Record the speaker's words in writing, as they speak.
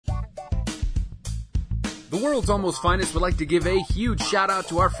The world's almost finest would like to give a huge shout out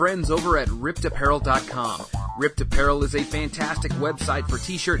to our friends over at RippedApparel.com. Ripped Apparel is a fantastic website for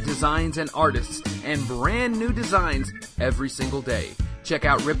t-shirt designs and artists and brand new designs every single day. Check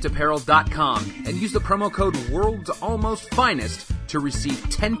out RippedApparel.com and use the promo code World's Almost Finest to receive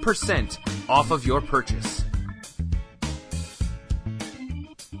 10% off of your purchase.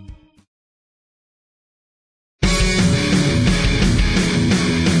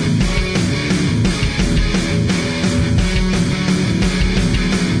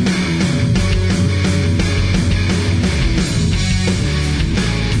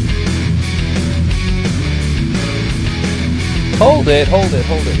 Hold it. Wait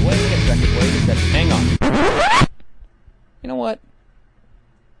a second. Hang on. You know what?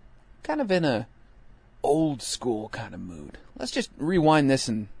 Kind of in a old school kind of mood. Let's just rewind this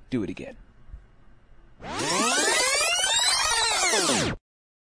and do it again.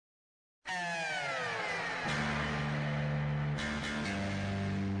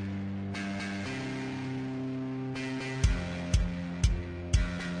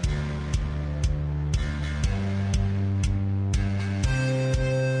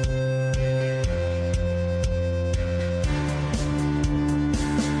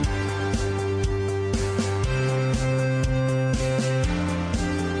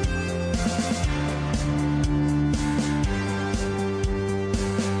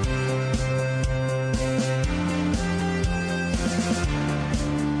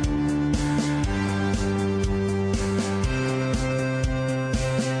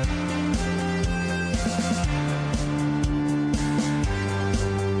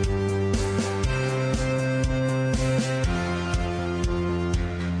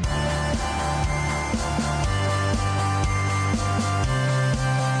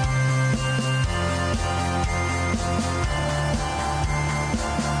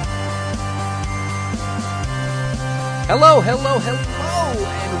 Hello,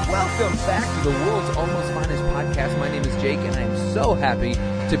 and welcome back to the world's almost finest podcast. My name is Jake, and I am so happy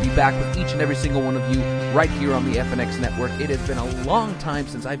to be back with each and every single one of you right here on the FNX Network. It has been a long time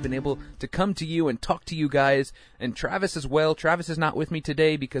since I've been able to come to you and talk to you guys, and Travis as well. Travis is not with me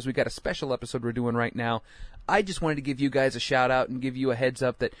today because we got a special episode we're doing right now. I just wanted to give you guys a shout out and give you a heads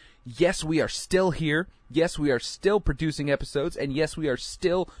up that yes, we are still here. Yes, we are still producing episodes, and yes, we are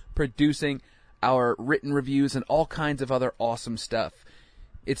still producing our written reviews and all kinds of other awesome stuff.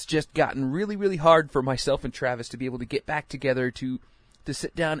 It's just gotten really, really hard for myself and Travis to be able to get back together to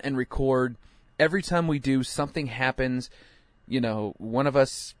sit down and record. Every time we do, something happens. You know, one of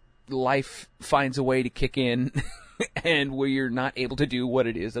us, life finds a way to kick in and we're not able to do what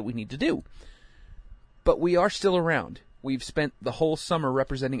it is that we need to do. But we are still around. We've spent the whole summer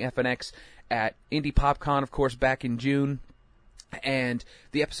representing FNX at Indie PopCon, of course, back in June. And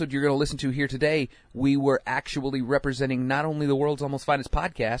the episode you're going to listen to here today, we were actually representing not only the world's almost finest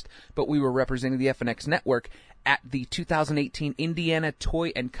podcast, but we were representing the FNX Network at the 2018 Indiana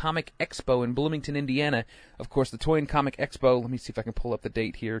Toy and Comic Expo in Bloomington, Indiana. Of course, the Toy and Comic Expo, let me see if I can pull up the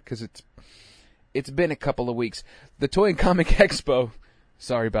date here, because it's been a couple of weeks. The Toy and Comic Expo,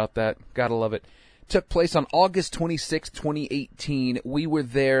 sorry about that, gotta love it, took place on August 26, 2018. We were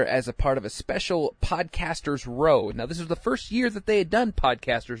there as a part of a special Podcasters Row. Now, this was the first year that they had done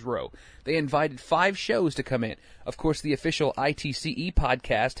Podcasters Row. They invited 5 shows to come in. Of course, the official ITCE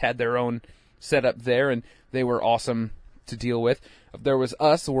podcast had their own setup there, and they were awesome to deal with. There was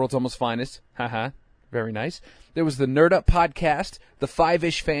us, the world's almost finest. Haha, very nice. There was the Nerd Up podcast, the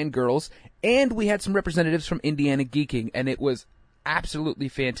 5-ish Fangirls, and we had some representatives from Indiana Geeking, and it was absolutely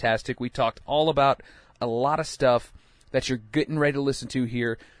fantastic. We talked all about a lot of stuff that you're getting ready to listen to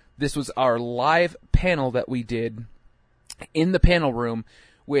here. This was our live panel that we did in the panel room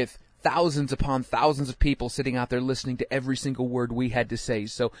with thousands upon thousands of people sitting out there listening to every single word we had to say.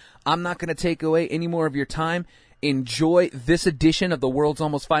 So I'm not going to take away any more of your time. Enjoy this edition of the world's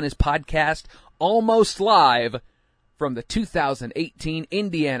almost finest podcast, almost live from the 2018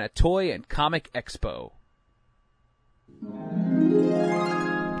 Indiana Toy and Comic Expo.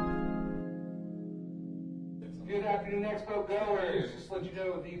 Good afternoon, Expo goers. Just to let you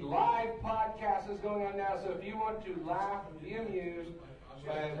know, the live podcast is going on now, so if you want to laugh and be amused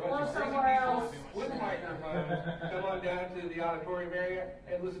by a bunch of crazy people with microphones, come on down to the auditorium area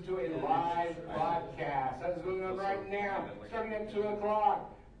and listen to a live podcast. That is going on right now, starting at 2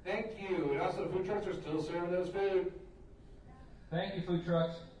 o'clock. Thank you. And also, food trucks are still serving those food. Thank you, food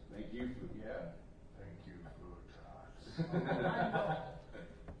trucks. Thank you, food. Yeah. Thank you, food trucks.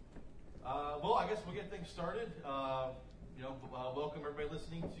 Well, I guess we'll get things started. Welcome everybody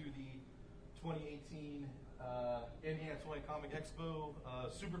listening to the 2018 Indiana Toy and Comic Expo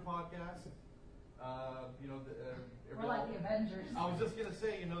Super Podcast. We're like the Avengers. I was just gonna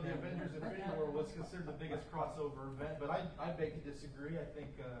say, the Avengers Infinity War was considered the biggest crossover event, but I beg to disagree. I think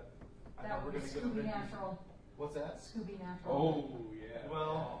that would be Scooby Natural. What's that? Scooby Natural. Oh yeah.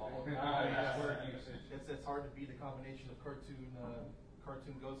 Well, nice word usage. It's hard to beat a combination of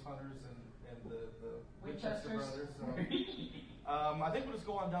cartoon ghost hunters and the Winchester brothers. So. I think we'll just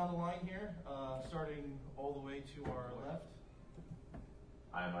go on down the line here, starting all the way to our left.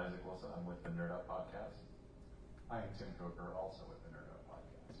 I am Isaac Wilson. I'm with the Nerd Up Podcast. I am Tim Coker, also with the Nerd Up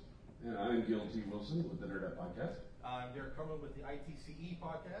Podcast. And I'm Gil T. Wilson with the Nerd Up Podcast. I'm Derek Cumberland with the ITCE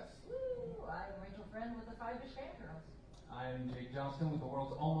Podcast. Woo! I'm Rachel Friend with the Five-ish Fangirls. I'm Jake Johnston with the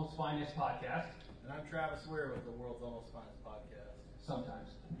World's Almost Finest Podcast. And I'm Travis Ware with the World's Almost Finest Podcast.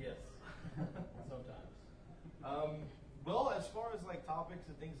 Sometimes. Yes. Sometimes. Well, as far as like topics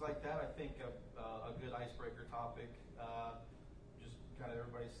and things like that, I think a good icebreaker topic, just kind of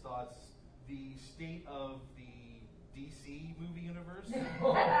everybody's thoughts, the state of the DC movie universe versus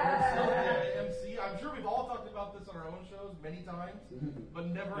the MC. I'm sure we've all talked about this on our own shows many times, but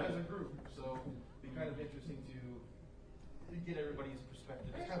never as a group. So it'd be kind of interesting to get everybody's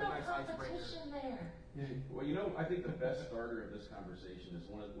perspective. There's it's kind no of a nice competition icebreaker. there. Well, I think the best starter of this conversation is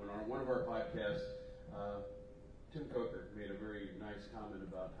one of our podcasts, Tim Coker made a very nice comment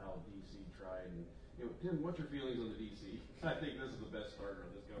about how DC tried. And, Tim, what's your feelings on the DC? I think this is the best starter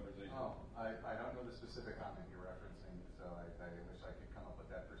of this conversation. Oh, I don't know the specific comment you're referencing, so I wish I could come up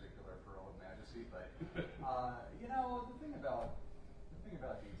with that particular pearl of majesty. But the thing about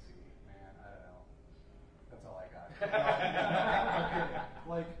DC, man, I don't know. That's all I got.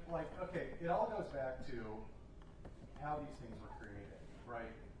 Okay, it all goes back to how these things were created, right?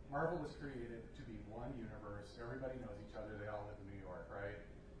 Marvel was created to be one universe. Everybody knows each other. They all live in New York, right?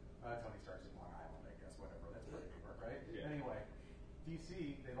 Tony Stark's in Long Island, I guess. Whatever. That's part of New York, right? Yeah. Anyway,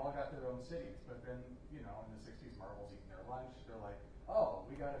 DC, they've all got their own cities. But then, in the 60s, Marvel's eating their lunch. They're like, oh,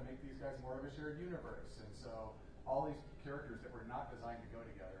 we got to make these guys more of a shared universe. And so all these characters that were not designed to go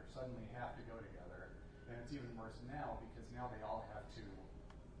together suddenly have to go together. And it's even worse now because now they all have to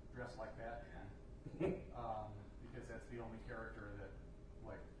dress like Batman. Because that's the only character that,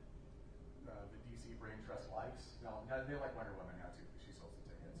 the DC brain trust likes. No, they like Wonder Woman now too because she sells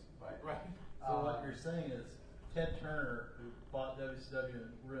the tickets. But Right. So what you're saying is Ted Turner, who bought WCW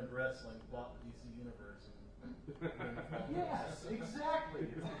and ruined wrestling, bought the DC universe. yes, exactly.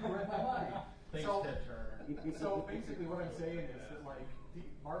 You read my mind. Thanks, Ted Turner. So basically, what I'm saying is that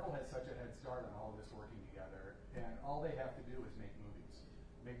Marvel has such a head start on all of this working together, and all they have to do is make movies,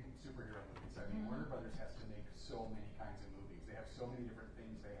 make superhero movies. I mean, Warner Brothers has to make so many kinds of movies. They have so many different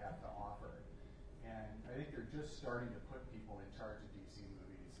things they have to offer, and I think they're just starting to put people in charge of DC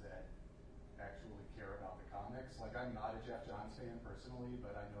movies that actually care about the comics. I'm not a Jeff Johns fan personally,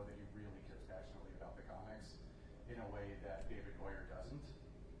 but I know that he really cares passionately about the comics in a way that David Goyer doesn't,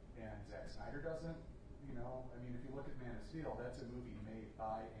 and Zack Snyder doesn't. If you look at Man of Steel, that's a movie made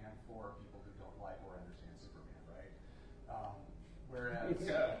by and for people who don't like or understand Superman, right? Whereas,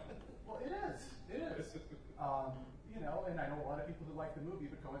 well, it is. And I know a lot of people who like the movie,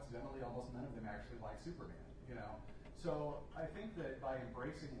 but coincidentally, almost none of them actually like Superman. So I think that by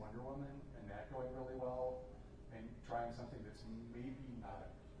embracing Wonder Woman and that going really well, and trying something that's maybe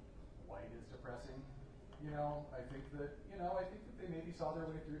not quite as depressing, I think that they maybe saw their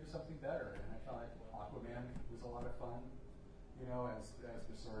way through to something better. And I thought Aquaman was a lot of fun, as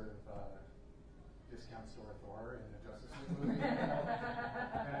the sort of discount store Thor in the Justice League movie.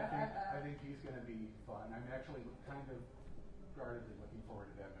 And I think he's going to be fun. I'm actually kind of guardedly looking forward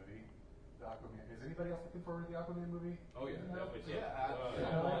to that movie. The Aquaman. Is anybody else looking forward to the Aquaman movie? Oh yeah, definitely.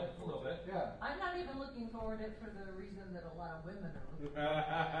 Yeah, A little bit. Yeah. I'm not even looking forward to it for the reason that a lot of women are looking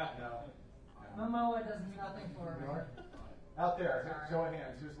No. Momoa does nothing for me. Out there, Sorry. show of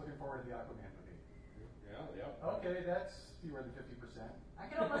hands. Who's looking forward to the Aquaman movie? Yeah. Okay, that's fewer than 50%. I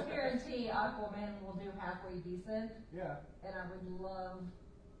can almost guarantee Aquaman will do halfway decent, Yeah. and I would love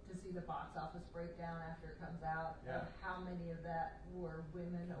to see the box office breakdown after it comes out. Yeah. And how many of that were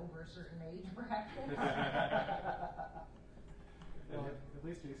women over a certain age bracket? Well, at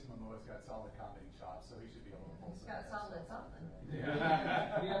least Jason Momoa's got solid comedy chops, so he should be able to pull He's some got of that solid stuff. something.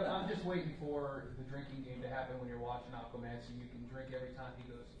 Yeah, I'm just waiting for the drinking game to happen when you're watching Aquaman, so you can drink every time he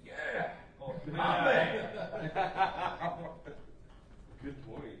goes, yeah! Oh, Good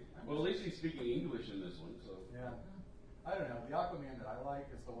point. Well, at least he's speaking English in this one, so. Yeah. I don't know. The Aquaman that I like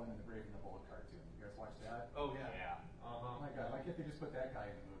is the one in the Brave and the Bold cartoon. You guys watch that? Oh yeah. Oh my God, why can't they just put that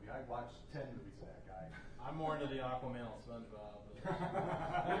guy in the movie? I watched 10 movies of that guy. I'm more into the Aquaman on SpongeBob.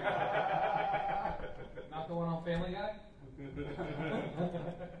 Not the one on Family Guy?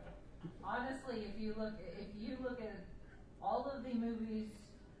 Honestly, if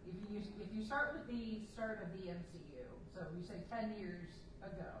if you start with the start of the MCU, so you say 10 years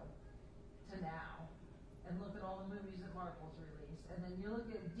ago to now, and look at all the movies that Marvel's released, and then you look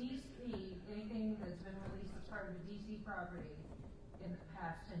at DC, anything that's been released as part of a DC property in the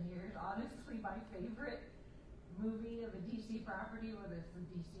past 10 years, honestly, my favorite movie of a DC property, whether it's the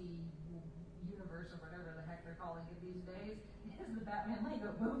DC universe or whatever the heck they're calling it these days, is the Batman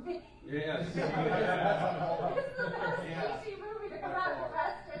Lego movie. Yes. It's the best DC movie to come out in the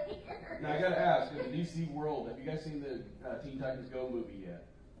past 10 years. Now I gotta ask, in the DC world, have you guys seen the Teen Titans Go movie yet?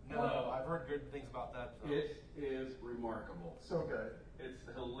 No, I've heard good things about that. Though. It is remarkable. So good. It's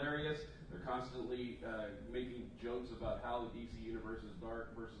hilarious. They're constantly making jokes about how the DC universe is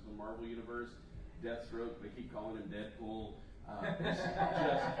dark versus the Marvel universe. Deathstroke, they keep calling him Deadpool. It's just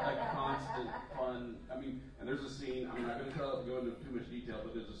a constant fun. I mean, and there's a scene, I'm not going to go into too much detail,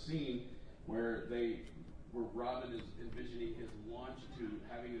 but there's a scene where Robin is envisioning his launch to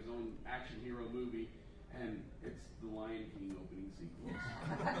having his own action hero movie, and it's the Lion King opening sequence.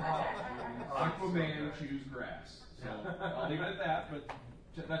 Aquaman chews grass. So I'll leave it at that, but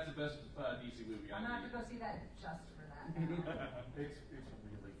that's the best DC movie I'm I've gonna have to go see that just for that. It's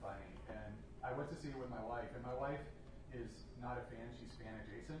really funny, and I went to see it with my wife, and my wife is not a fan. She's fan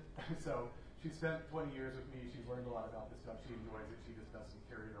adjacent, so she spent 20 years with me. She's learned a lot about this stuff. She enjoys it. She just doesn't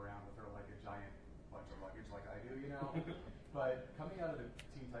carry it around with her like a giant bunch of luggage like I do, you know. But coming out of the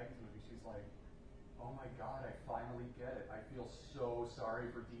Teen Titans movie, she's like, "Oh my God, I finally get it. I feel so sorry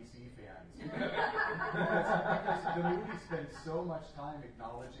for DC fans." because the movie spends so much time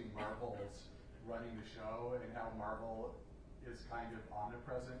acknowledging Marvel's running the show and how Marvel is kind of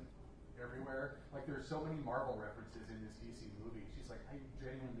omnipresent everywhere. Like, there's so many Marvel references in this DC movie. She's like, I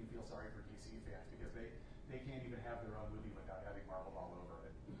genuinely feel sorry for DC fans because they can't even have their own movie without having Marvel all over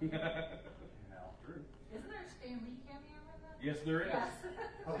it. You know? True. Isn't there a Stan Lee cameo in that? Yes, there is. Yes.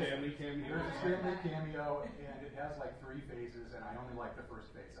 Family cameo. There's a Stanley cameo, and it has like 3 phases, and I only like the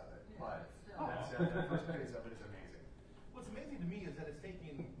first phase of it. But that said, the first phase of it is amazing. What's amazing to me is that it's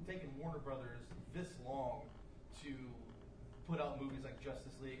taken Warner Brothers this long to put out movies like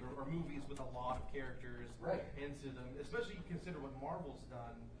Justice League or movies with a lot of characters into them, especially you consider what Marvel's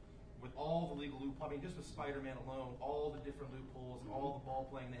done with all the legal loopholes. I mean, just with Spider-Man alone, all the different loopholes and all the ball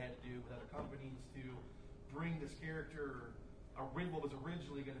playing they had to do with other companies to bring this character. What was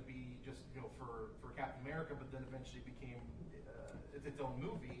originally going to be just for Captain America, but then eventually became its own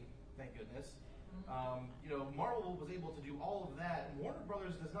movie. Thank goodness. Marvel was able to do all of that, and Warner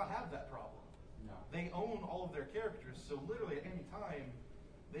Brothers does not have that problem. No. They own all of their characters, so literally at any time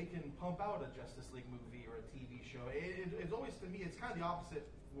they can pump out a Justice League movie or a TV show. It's always, to me, it's kind of the opposite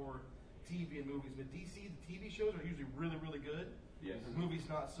for TV and movies. With DC, the TV shows are usually really, really good. Yes. The movies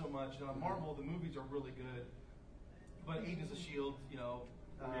not so much. And on Marvel, the movies are really good. But Agents of S.H.I.E.L.D.,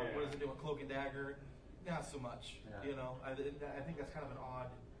 what does it do with Cloak and Dagger? Not so much. Yeah. I think that's kind of an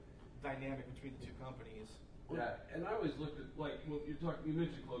odd dynamic between the two companies. Yeah, and I always looked at, you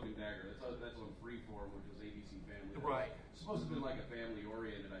mentioned Cloak and Dagger. That's on Freeform, which was ABC Family. Right. It's supposed to have been like a family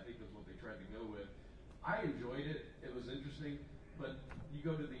oriented. I think that's what they tried to go with. I enjoyed it. It was interesting. But you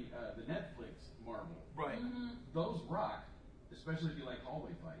go to the Netflix Marvel. Right. Mm-hmm. Those rock, especially if you like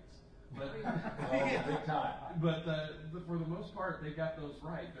hallway fights. But Big time. But for the most part, they got those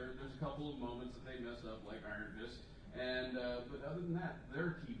right. There's a couple of moments that they messed up, like Iron Fist. And but other than that,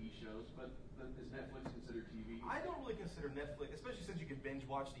 they're TV shows. But is Netflix considered TV? I don't really consider Netflix, especially since you can binge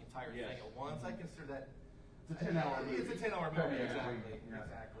watch the entire thing at once. I consider that It's a 10-hour movie. It's a 10-hour movie, Yeah. exactly. Yeah.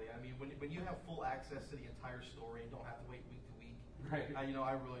 Exactly. I mean, when you have full access to the entire story and don't have to wait week to week, Right.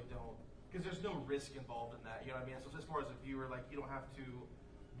 I really don't, because there's no risk involved in that. You know what I mean? So as far as a viewer, like, you don't have to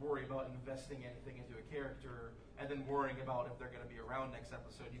worry about investing anything into a character and then worrying about if they're going to be around next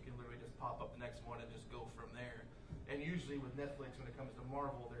episode. You can literally just pop up the next one and just go from there. And usually with Netflix, when it comes to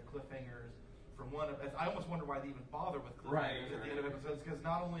Marvel, their cliffhangers from I almost wonder why they even bother with cliffhangers at the end of episodes, because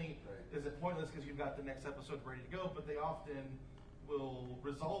not only is it pointless because you've got the next episode ready to go, but they often will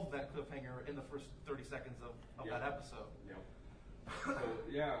resolve that cliffhanger in the first 30 seconds of that episode. Yep. So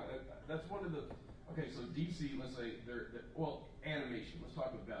that's one of the. Okay, so DC, let's say animation. Let's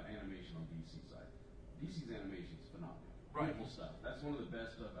talk about animation on DC side. DC's animation is phenomenal. Right. Beautiful stuff. That's one of the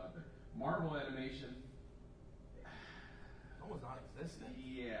best stuff out there. Marvel animation. Almost non-existent.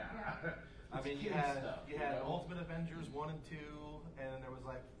 Yeah. I mean, you had Ultimate Avengers 1 and 2, and then there was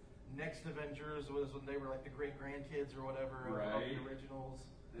like Next Avengers was when they were like the great grandkids or whatever of the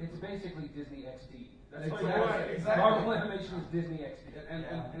originals. It's basically Disney XD. That's exactly. Marvel Animation is Disney XD. And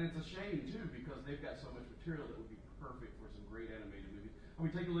it's a shame too, because they've got so much material that would be perfect for some great animated movies. I I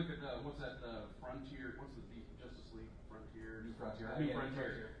mean, take a look at what's that Frontier? What's the Justice League Frontier? New Frontier. New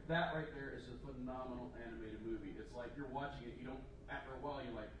Frontier. That right there is a phenomenal animated movie. It's like you're watching it. You don't. After a while,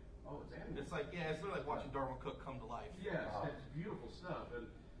 you're like, oh, it's animated. It's like it's literally like watching Darwin Cook come to life. Yes, it's beautiful stuff, and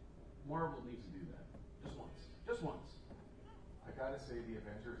Marvel needs to do that just once. Just once. I gotta say, the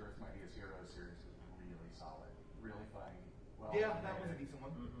Avengers Earth's Mightiest Heroes series is really solid, really funny. Well, Yeah, that was a decent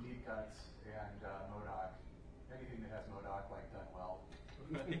one. Deep cuts and MODOK. Anything that has MODOK done well.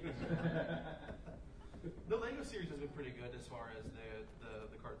 The Lego series has been pretty good as far as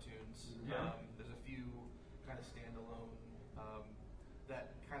the cartoons. Yeah. There's a few kind of standalone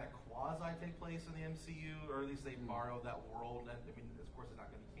that kind of quasi take place in the MCU, or at least they borrow that world. And I mean, of course, it's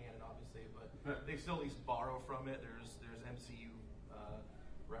not going to be canon, obviously, but they still at least borrow from it. There's MCU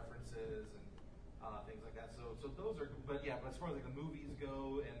references and things like that. So those are. But yeah, but as far as like the movies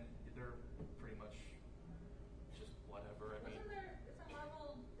go, and they're pretty much just whatever. I mean. Isn't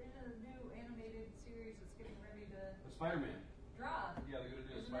Marvel in a new animated series that's getting ready to Spider-Man. drop? Yeah, they're gonna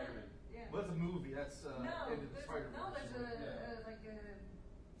do a Isn't Spider-Man. Yeah. Well, that's a movie. That's No, Into the there's Spider-Verse. like a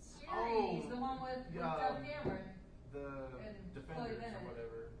series, Oh, the one with yeah. Doug Cameron. The And Defenders Chloe or Bennett.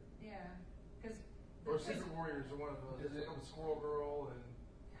 whatever. Yeah, because Or Secret Warriors or one of those. Is it- It's Squirrel Girl and.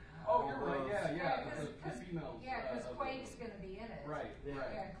 Oh, you're right. those. Yeah. The females. because of Quake's the- going to be in it. Right. Yeah. Right.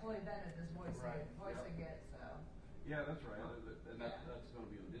 Yeah, and Chloe Bennett is voicing Right, it. So Yeah, that's right. And that's going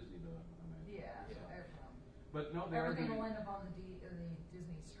to be on Disney, though. I imagine. yeah, Yeah. everyone. But no, they are Everything doing. will end up on the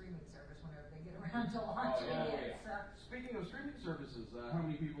Disney streaming service whenever they get around to launching it. So. Speaking of streaming services, how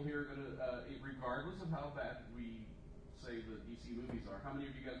many people here are going to, regardless of how bad we say the DC movies are, how many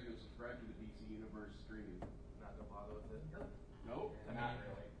of you guys are going to subscribe to the DC Universe streaming? Not gonna bother with it. No? Not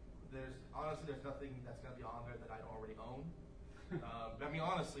really. There's nothing that's gonna be on there that I don't already own. I mean,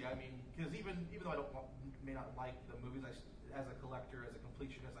 honestly, because even though I may not like the movies, as a collector, as a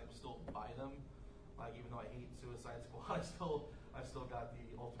completionist, I still buy them. Like even though I hate Suicide Squad, I still got the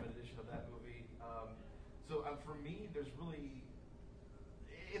Ultimate Edition of that movie. So for me, there's really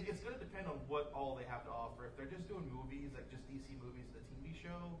it's going to depend on what all they have to offer. If they're just doing movies, like just DC movies, the TV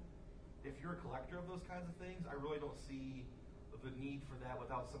show, if you're a collector of those kinds of things, I really don't see the need for that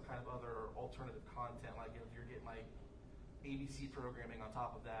without some kind of other alternative content. Like if you're getting like ABC programming on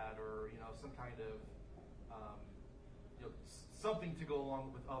top of that, or some kind of something to go along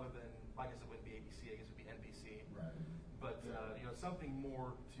with other than, I guess it wouldn't be ABC, I guess it would be NBC. Right. But something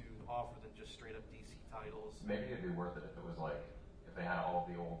more to offer than just straight up DC titles. Maybe it'd be worth it if it was if they had all of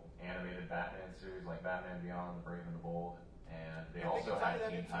the old animated Batman series, like Batman Beyond, The Brave and the Bold, and they also had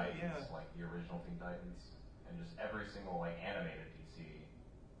Teen Titans, like the original Teen Titans, and just every single animated DC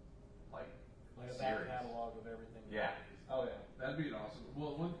Like a back series. catalog of everything. Yeah. Oh yeah. That'd be awesome.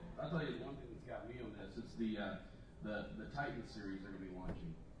 Well, I'll tell you one thing that's got me on this. It's the Titan series they're going to be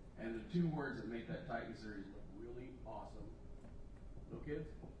launching, and the two words that make that Titan series look really awesome. No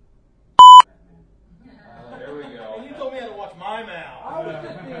kids. Batman. There we go. And you told me how to watch my mouth.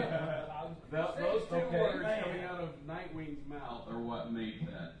 Those two Okay. words coming out of Nightwing's mouth are what made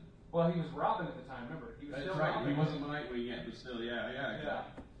that. Well, he was Robin at the time. Remember, he was That's still right. Robin. He wasn't Nightwing yet, but still, yeah,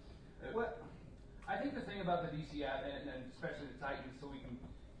 exactly. Well, I think the thing about the DC app, and especially the Titans, so we can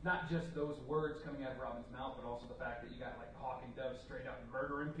not just those words coming out of Robin's mouth, but also the fact that you got Hawk and Dove straight up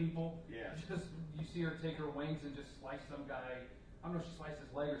murdering people. Yeah. Just you see her take her wings and just slice some guy. I don't know if she sliced his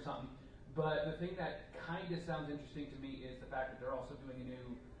leg or something. But the thing that kind of sounds interesting to me is the fact that they're also doing a new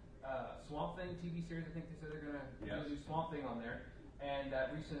Swamp Thing TV series. I think they said they're going to do a new Swamp Thing on there. And that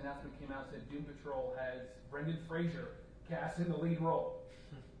recent announcement came out and said Doom Patrol has Brendan Fraser cast in the lead role.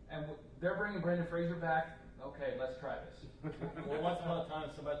 And they're bringing Brendan Fraser back. Okay, let's try this. Well, once upon a time,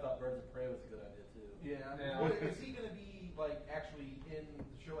 somebody thought Birds of Prey was a good idea too. Yeah. Yeah. Well, is he going to be actually in the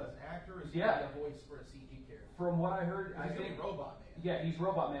show as an actor, or is he Yeah. going to voice for a CG character? From what I heard, I He's think Robot Man. Yeah, he's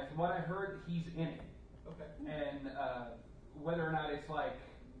Robot Man. From what I heard, he's in it. Okay. And whether or not it's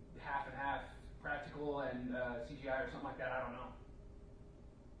half and half practical and CGI or something like that, I don't know.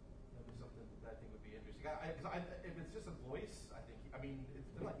 That'd be something that I think would be interesting. If it's just a voice, it's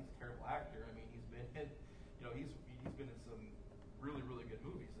not like he's a terrible actor. I mean, he's been in, he's been in some really, really good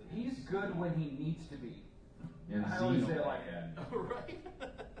movies. He's good when he needs to be. And I always say it like Xenoman. that. Right.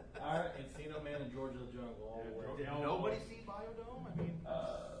 All right, Encino Man and George of the Jungle all the way. Did nobody see Biodome?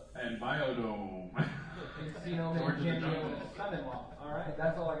 And Biodome. Encino Man, Cameo, and his son-in-law. All right,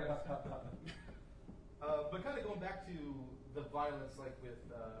 that's all I got. But kind of going back to the violence, with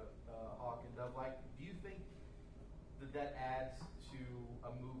Hawk and Dove, do you think that adds to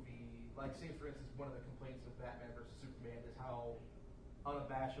a movie? Like, say for instance, one of the complaints of Batman versus Superman is how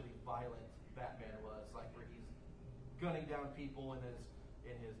unabashedly violent Batman was, where he's gunning down people and is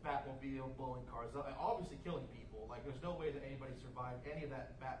in his Batmobile, blowing cars up, and obviously killing people. Like, there's no way that anybody survived any of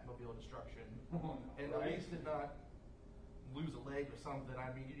that Batmobile destruction, and at least did not lose a leg or something.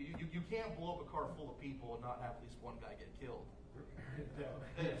 I mean, you can't blow up a car full of people and not have at least one guy get killed.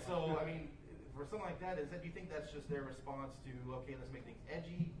 And so, I mean, for something like that, do you think that's just their response to, okay, let's make things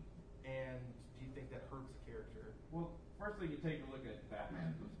edgy, and do you think that hurts the character? Well, first thing, you take a look at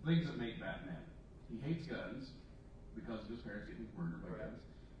Batman, the things that make Batman. He hates guns because of his parents getting murdered by guns,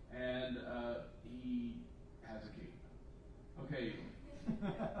 and he has a cape. Okay,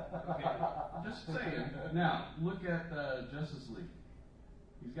 just saying. Now, look at Justice League.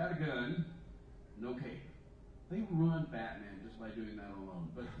 He's got a gun, no cape. They run Batman just by doing that alone.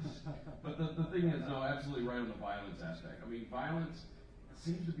 But the thing is, no, absolutely right on the violence aspect. I mean, violence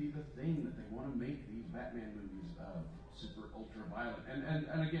seems to be the thing that they want to make these Batman movies super ultra violent.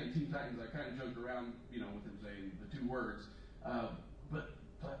 And again, Teen Titans, I kind of joked around, with him saying the two words. But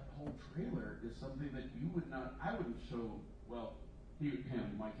that whole trailer is something that I wouldn't show. Well,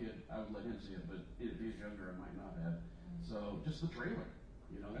 him, my kid, I would let him see it, but if he's younger, I might not have. So just the trailer,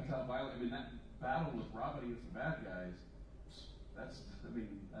 that's how violent. I mean, that battle with Robin against the bad guys. But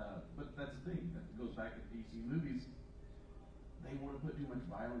that's the thing. That goes back to DC movies. They want to put too much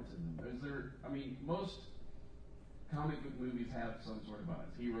violence in them. Most comic book movies have some sort of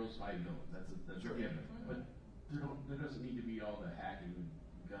violence. Heroes fight villains. That's a given. But there doesn't need to be all the hacking,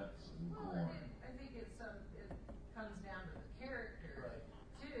 guts, and gore. I think it comes down to the character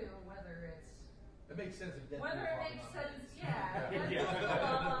too, whether it's. It makes sense if whether it makes sense, and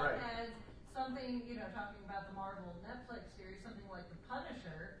something, talking about the Marvel Netflix series, something like The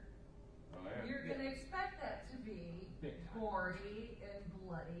Punisher. You're going to expect that to be gory and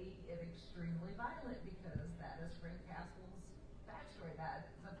bloody and extremely violent because that is Frank Castle's backstory. That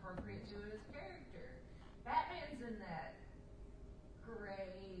is appropriate to his character. Batman's in that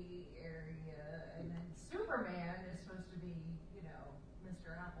gray area, and then Superman is supposed to be,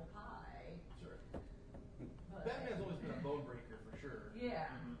 Mr. Apple Pie. Sure. Batman's always been a bone breaker for sure. Yeah.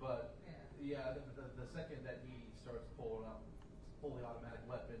 But the second that he starts pulling out fully automatic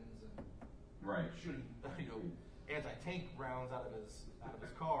weapons and shooting, anti-tank rounds out of his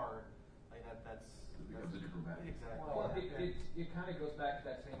car, like that's becomes a different Batman. Exactly. Well, it kind of goes back to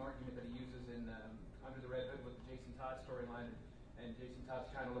that same argument that he uses in Under the Red Hood with the Jason Todd storyline, and Jason Todd's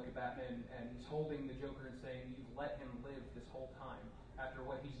trying to look at Batman, and he's holding the Joker and saying, "You've let him live this whole time after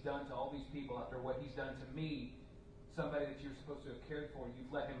what he's done to all these people, after what he's done to me." Somebody that you're supposed to have cared for, you've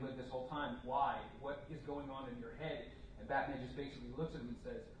let him live this whole time. Why? What is going on in your head? And Batman just basically looks at him and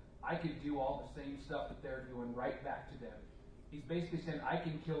says, I could do all the same stuff that they're doing right back to them. He's basically saying, I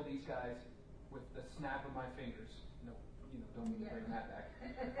can kill these guys with the snap of my fingers. No, don't need to bring that back.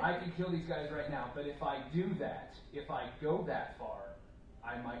 I can kill these guys right now, but if I do that, if I go that far,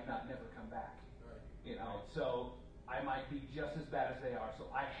 I might not never come back. So I might be just as bad as they are.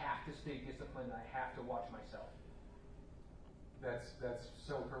 So I have to stay disciplined. I have to watch myself. That's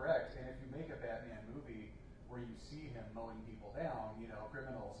so correct. And if you make a Batman movie where you see him mowing people down,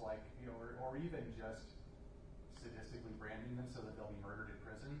 criminals or even just sadistically branding them so that they'll be murdered in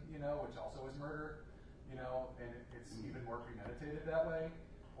prison, which also is murder, and it's even more premeditated that way.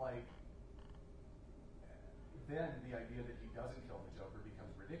 Like, then the idea that he doesn't kill the Joker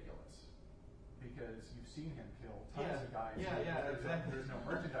becomes ridiculous because you've seen him kill tons of guys. There's no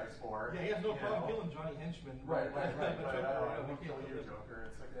merchandise for. Yeah, he has no problem killing Johnny Henchman. Right. I won't kill you, Joker.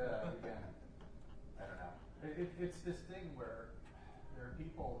 It's like, again, I don't know. It's this thing where there are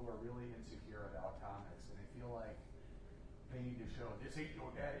people who are really insecure about comics, and they feel like they need to show this ain't your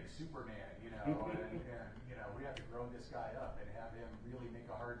daddy, Superman, and we have to grow this guy up and have him really make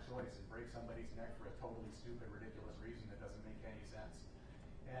a hard choice and break somebody's neck for a totally stupid, ridiculous reason that doesn't make any sense.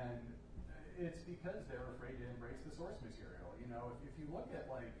 And it's because they're afraid to embrace the source material. If you look at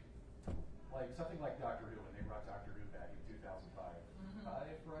like something like Doctor Who, when they brought Doctor Who back in 2005,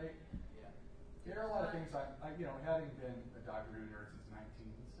 right? Yeah. There are a lot of things having been a Doctor Who nerd since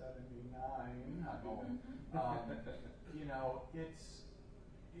 1979, I'm old.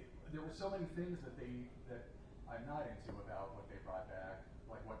 There were so many things that I'm not into about what they brought back,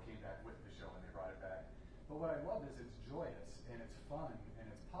 like what came back with the show when they brought it back. But what I love is it's joyous and it's fun and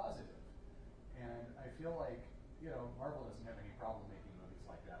it's positive. And I feel like, Marvel doesn't have any problem making movies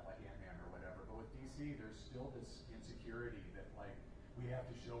like that, like Ant-Man or whatever. But with DC, there's still this insecurity that, like, we have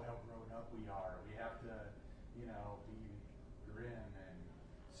to show how grown up we are. We have to, be grim and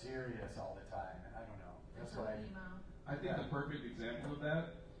serious all the time. And I don't know. That's what I think the perfect example of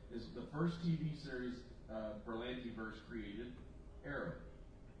that is the first TV series Berlantiverse created, Arrow.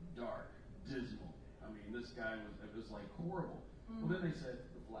 Dark, dismal. I mean, this guy was like horrible. Well, then they said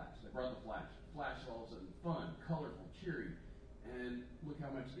the Flash. They brought the Flash. Flash all of a sudden fun, colorful, cheery, and look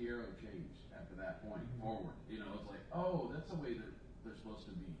how much the Arrow changed after that point forward. You know, it's like, oh, that's the way that they're supposed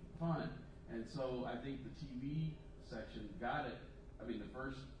to be, fun. And so I think the TV section got it. I mean, the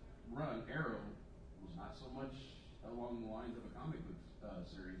first run, Arrow, was not so much along the lines of a comic book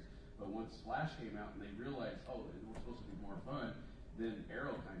series, but once Flash came out and they realized, oh, we're supposed to be more fun, then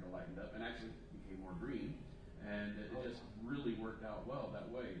Arrow kind of lightened up and actually became more green. And it just really worked out well that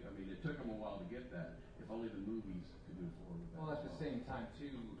way. I mean, it took them a while to get that. If only the movies could move forward with that. Well, at the same time,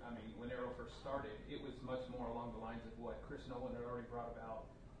 too, I mean, when Arrow first started, it was much more along the lines of what Chris Nolan had already brought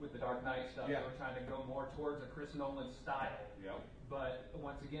about with the Dark Knight stuff. Yeah. They were trying to go more towards a Chris Nolan style. Yep. But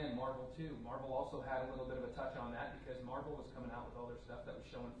once again, Marvel, too. Marvel also had a little bit of a touch on that because Marvel was coming out with all their stuff that was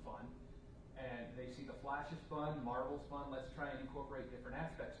showing fun. And they see the Flash is fun, Marvel's fun, let's try and incorporate different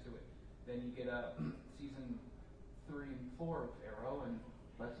aspects to it. Then you get a season 3 and 4 of Arrow, and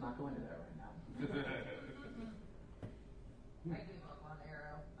let's not go into that right now. I gave up on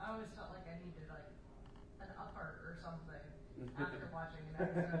Arrow. I always felt like I needed like an upper or something after watching an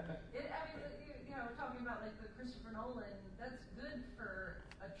episode. You know, talking about like the Christopher Nolan, that's good for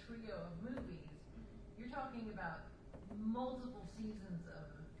a trio of movies. You're talking about multiple seasons of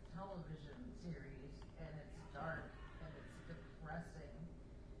television series, and it's dark and it's depressing,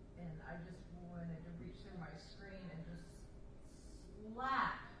 and I just wanted to reach through my screen and just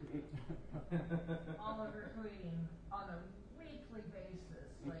slap Oliver Queen on a weekly basis,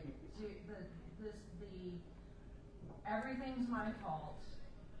 like the everything's my fault,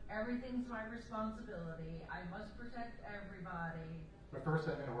 everything's my responsibility, I must protect everybody. But first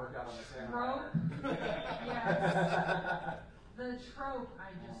I'm going to work out on the Santa Trope, yes. The trope,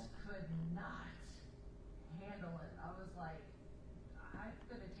 I just could not handle it. I was like, I'm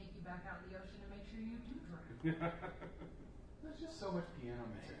going to take you back out in the ocean and make sure you do drown. There's just so much piano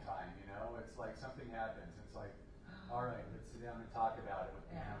music time, you know? It's like something happens. It's like, all right, let's sit down and talk about it with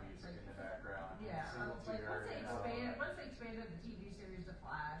piano music in the background. Yeah, Single like tear, once they expanded the TV series to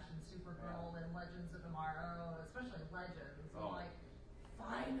Flash and Supergirl and Legends of Tomorrow, especially Legends, I'm like,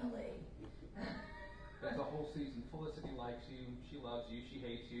 finally. There's a whole season. Felicity likes you. She loves you. She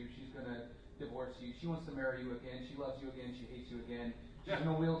hates you. She's going to divorce you. She wants to marry you again. She loves you again. She hates you again. She's in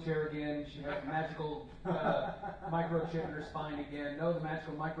a wheelchair again. She has a magical microchip in her spine again. No, the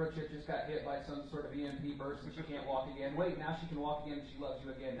magical microchip just got hit by some sort of EMP burst and she can't walk again. Wait, now she can walk again and she loves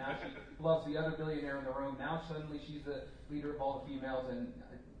you again. Now she loves the other billionaire in the room. Now suddenly she's the leader of all the females and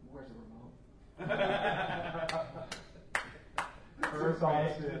where's the remote? First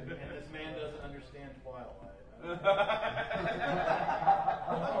Austin. And this man doesn't understand Twilight.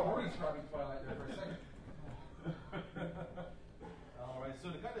 We're describing Twilight there for a second. All right, so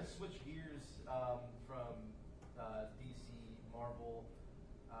to kind of switch gears from DC, Marvel,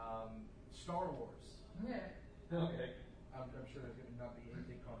 Star Wars. Yeah. Okay. I'm sure there's going to not be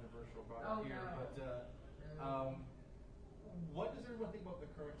anything controversial about Oh, it here, no. but what does everyone think about the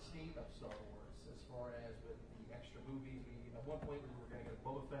current state of Star Wars as far as with the extra movies? At one point we were going to get a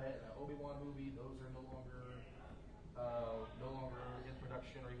Boba Fett and an Obi-Wan movie. Those are no longer in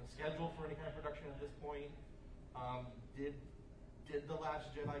production or even scheduled for any kind of production at this point. Did The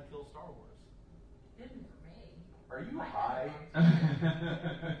Last Jedi kill Star Wars? Didn't for me. Are you high? I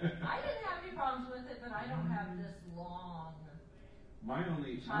didn't have any problems with it, but I don't have this long My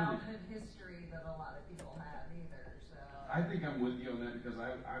only childhood history that a lot of people have either. So I think I'm with you on that because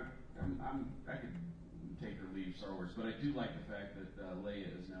I could take or leave Star Wars, but I do like the fact that Leia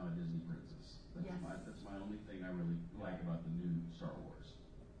is now a Disney princess. That's my only thing I really like about the new Star Wars.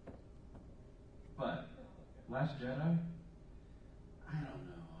 But Last Jedi, I don't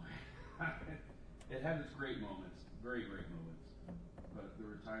know. It had its great moments, very great moments, but there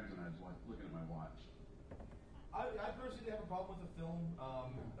were times when I was looking at my watch. I personally didn't have a problem with the film.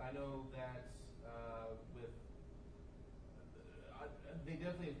 I know that they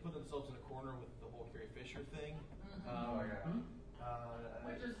definitely put themselves in a corner with the whole Carrie Fisher thing.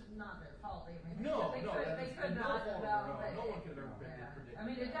 which is not their fault. I mean, No, they no, could not know. no one could have ever predicted I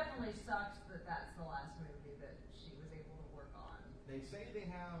mean, it that. definitely sucks that that's the last movie that she was able to work on. They say they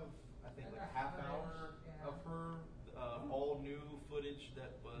have, I think, like a Enough half footage, hour yeah. of her, all new footage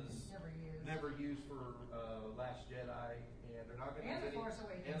that was Never used. for Last Jedi, and they're not going to. And The Force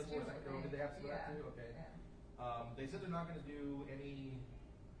Awakens too, I think. Did they have some of that Yeah. too? Okay. Yeah. They said they're not going to do any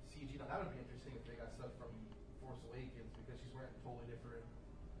CG. Now that would be interesting if they got stuff from Force Awakens because she's wearing totally different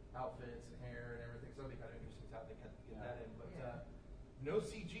outfits and hair and everything. So it'd be kind of interesting how they can get that in. But no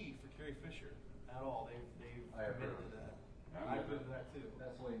CG for Carrie Fisher at all. They've committed to that. I agree with that too.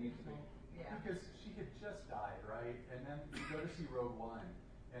 That's the way it needs to be. Yeah. Because she had just died, right? And then you go to see Rogue One,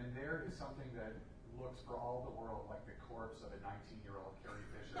 and there is something that looks for all the world like the corpse of a 19-year-old Carrie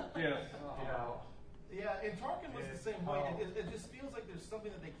Fisher. Yes. You know? Yeah, and Tarkin was the same way. It just feels like there's something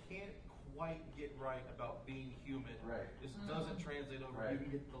that they can't quite get right about being human. Right. It just doesn't translate over. Right. You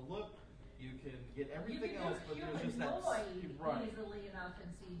can get the look, you can get everything you else, but there's just that right. easily enough in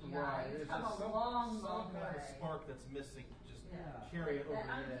CGI. Right. It's There's come just a long some kind way. of spark that's missing. Just Yeah. carry it over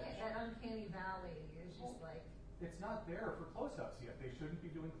the edge. That uncanny valley is just like. It's not there for close-ups yet. They shouldn't be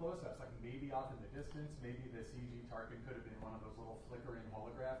doing close-ups. Like maybe off in the distance, maybe the CG Tarkin could have been one of those little flickering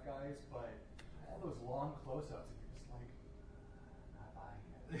holograph guys, but all those long close-ups, and you're just like, not buying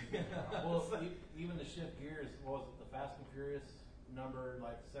it. Well, even to shift gears, what was it, the Fast and Furious number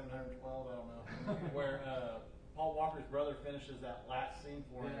like 712? I don't know. Where Paul Walker's brother finishes that last scene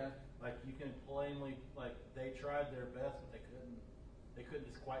for him. Like you can plainly, like they tried their best, but they couldn't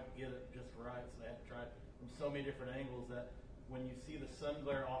just quite get it just right. So they had to try it from so many different angles that when you see the sun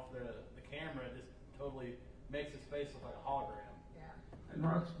glare off the camera, it just totally makes his face look like a hologram. Yeah. And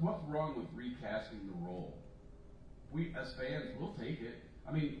what's wrong with recasting the role? We as fans will take it.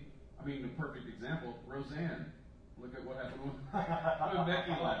 I mean, the perfect example, Roseanne. Look at what happened when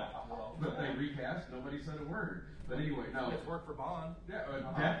Becky left. But they recast, nobody said a word. But anyway, no. It's worked for Bond. Yeah,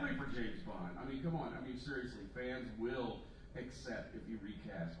 definitely for James Bond. I mean, come on. I mean, seriously, fans will accept if you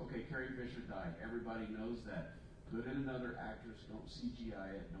recast. Okay, Carrie Fisher died. Everybody knows that. Put in another actress. Don't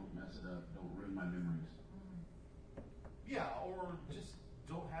CGI it. Don't mess it up. Don't ruin my memories. Yeah, or just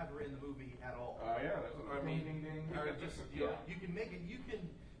don't have her in the movie at all. Yeah, that's what I mean. Ding, ding, ding. Or just you can make it.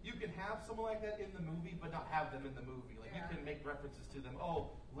 You can have someone like that in the movie, but not have them in the movie. Like you can make references to them.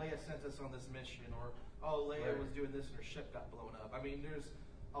 Oh, Leia sent us on this mission, or oh, Leia was doing this and her ship got blown up. I mean, there's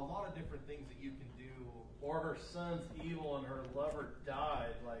a lot of different things that you can do. Or her son's evil and her lover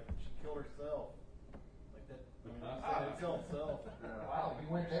died, like she killed herself. Like that. I mean, it killed itself. Wow, you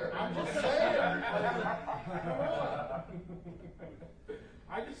went there. I'm just saying.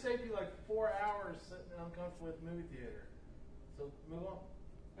 I just saved you like 4 hours sitting uncomfortable at the movie theater. So move on.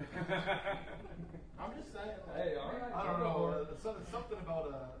 I'm just saying. Hey, all right. I don't know. Something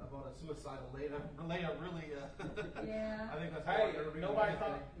about a suicidal Leia really. Yeah. I think that's Hey, what nobody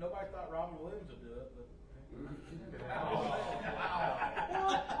thought Robin Williams would do it, but.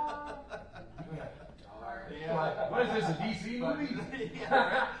 What is this, a DC movie?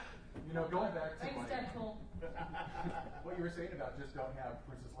 Yeah. You know, going back to Thanks, Deadpool. what you were saying about just don't have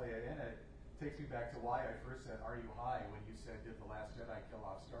Princess Leia in it takes me back to why I first said, "Are you high?" when you said, "Did The Last Jedi kill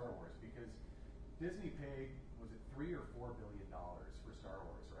off Star Wars?" Because Disney paid, was it $3 or $4 billion for Star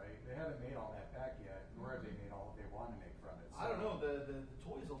Wars, right? They haven't made all that back yet, nor have they made all that they want to make from it. So, I don't know. The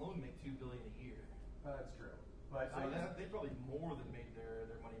toys alone make $2 billion a year. That's true. But So they probably more than made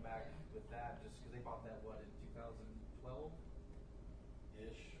their money back with that, just because they bought that in 2012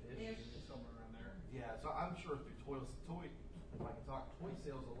 Ish. somewhere around there. Yeah, so I'm sure through if I can talk toy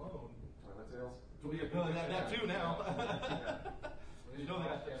sales alone. toilet sales. That too now. You know they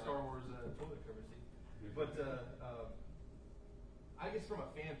got that Star Wars toilet cover seat. But I guess from a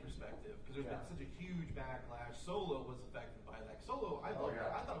fan perspective, because there's been such a huge backlash, Solo was affected by that. Solo, I loved it.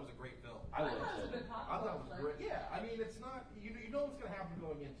 I thought it was a great film. I thought it was a good pop. I thought it was great. Yeah, I mean, it's not. You know what's going to happen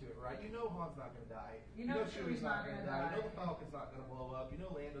going into it, right? You know Han's not going to die. You know Chewie's not going to die. You know the Falcon's not going to blow up. You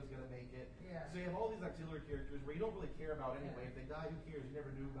know Lando's going to make it. Yeah. So you have all these auxiliary characters where you don't really care about anyway. If they die, who cares? You never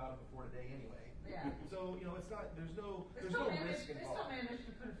knew about them before today anyway. Yeah. So it's not. There's no They risk still involved. managed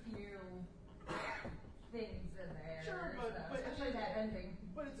to put a few things in there. Sure, but especially that ending.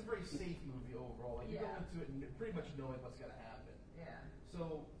 But it's a very safe movie overall. Like you go into it pretty much knowing what's going to happen. Yeah.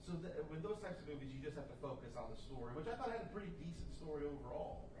 So with those types of movies, you just have to focus on the story, which I thought had a pretty decent story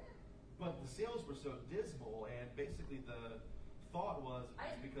overall. But the sales were so dismal, and basically the thought was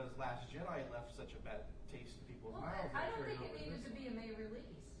because Last Jedi left such a bad taste in people's mouths. I don't think it needed to be a May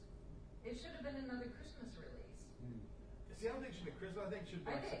release. It should have been another Christmas release. See, I don't think it should be Christmas. I think it should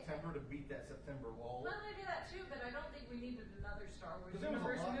be September to beat that September lull. Well, maybe that too, but I don't think we needed another Star Wars Because there was a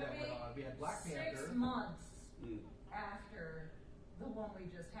universe lot that movie. went on. We had Black Panther. 6 months after the one we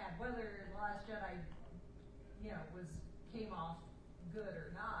just had, whether The Last Jedi, came off good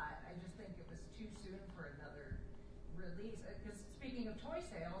or not, I just think it was too soon for another release. Because speaking of toy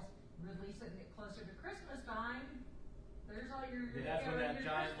sales, releasing it closer to Christmas time. There's all your. That's when that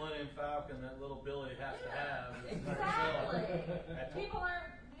giant Millennium Falcon that little Billy has to have. Exactly. People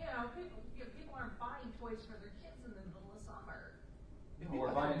aren't buying toys for their kids in the middle of summer.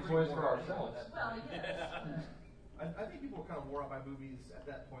 We're buying toys for ourselves. Well, yes. I think people were kind of wore out by movies at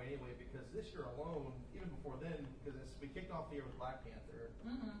that point anyway, because this year alone, even before then, because we kicked off the year with Black Panther,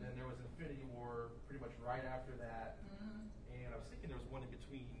 then there was Infinity War pretty much right after that, and I was thinking there was one in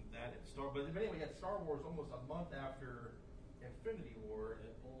between that and Star. But anyway, we had Star Wars almost a month after Infinity War.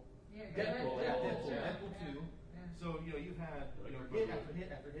 Deadpool 2. So you've had hit after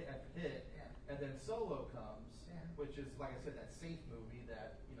hit after hit after hit, and then Solo comes, which is like I said, that safe movie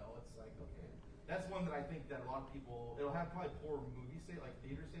that it's like okay. That's one that I think that a lot of people, it'll have probably poor movie sales, like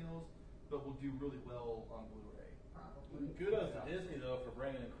theater sales, but will do really well on Blu-ray. Probably. Kudos to Disney though for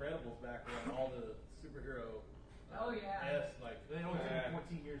bringing Incredibles back around all the superhero. Like they only took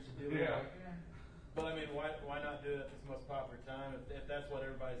 14 years to do it. Yeah. But I mean, why not do it at this most popular time if that's what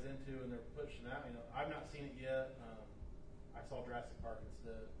everybody's into and they're pushing out? I've not seen it yet. I saw Jurassic Park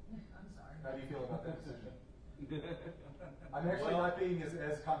instead. I'm sorry. How do you feel about that decision? I'm actually not being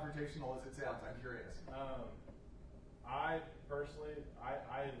as confrontational as it sounds. I'm curious. I personally,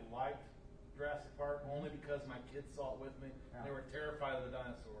 I liked Jurassic Park only because my kids saw it with me. Yeah. They were terrified of the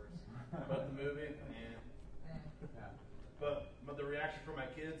dinosaurs. But the movie, But the reaction from my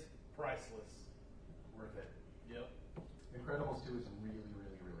kids, priceless. Worth it. Yep. Incredibles 2 is really,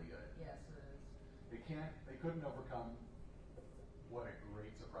 really, really good. Yes, it is. They couldn't overcome what a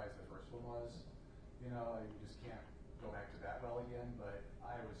great surprise the first one was. You just can't go back to that well again, but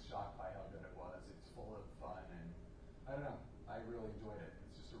I was shocked by how good it was. It's full of fun, and I don't know, I really enjoyed it.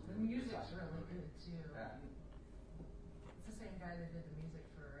 It's just a The really music's really good too. Yeah. It's the same guy that did the music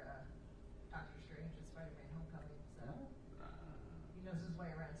for Doctor Strange and Spider-Man: Homecoming, so he knows his way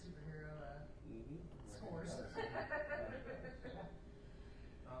around superhero scores.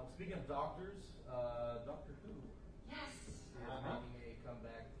 Speaking of doctors, Doctor Who Yes. is making a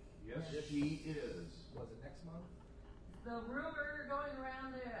comeback. Yes, she is. Was it next month? The rumor going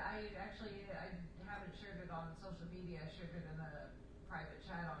around there, I haven't shared it on social media. I shared it in a private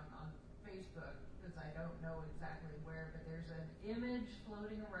chat on Facebook because I don't know exactly where, but there's an image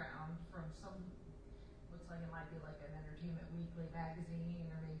floating around from looks like it might be like an Entertainment Weekly magazine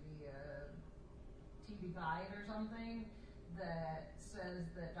or maybe a TV Guide or something that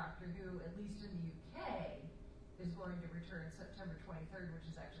says that Doctor Who, at least in the UK, is going to return September 23rd, which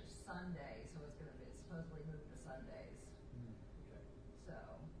is actually Sunday, so it's going to be supposedly moved to Sundays. Okay. So,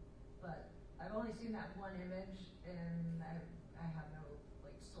 but I've only seen that one image, and I have no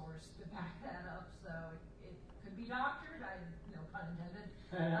source to back that up. So it could be doctored. No pun intended.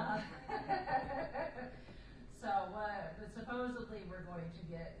 But supposedly we're going to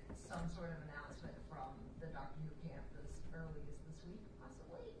get some sort of announcement from the Doctor Who camp as early as this week,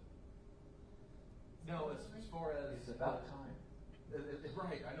 possibly. No, as far as It's about time.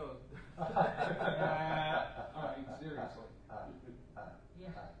 Right, I know. I mean, seriously. Yeah.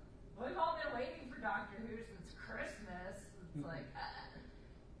 We've all been waiting for Doctor Who since Christmas. It's like,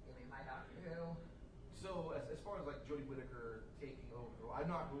 give me my Doctor Who. So as far as like Jodie Whittaker taking over, I'm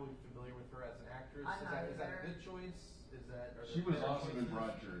not really familiar with her as an actress. I'm not Is that a either. good choice? She was awesome in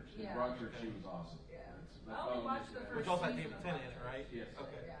Broadchurch. In Yeah. Broadchurch, she was awesome. Yeah. That's I only watched the Which first also had season David of Tennant in it, Broadchurch. right? Yes.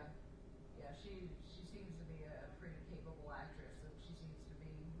 Okay. Yeah, she seems to be a pretty capable actress, and she seems to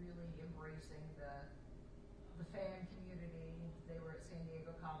be really embracing the fan community. They were at San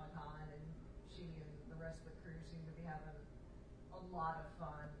Diego Comic-Con, and she and the rest of the crew seem to be having a lot of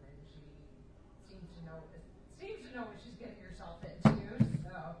fun, and she seems to know what she's getting herself into.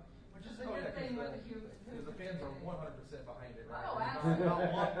 So, which is a good thing with the Who. Because the fans are 100% behind it, right? Oh, absolutely. Not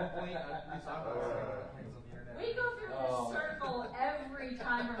one complaint. At least I'm not seeing complaints on the internet. We go through this circle every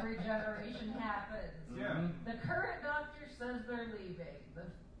time a regeneration happens. Yeah. The current doctor says they're leaving.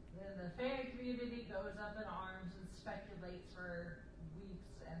 The fan community goes up in arms and speculates for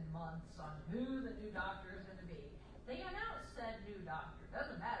weeks and months on who the new doctor is going to be. They announce said new doctor.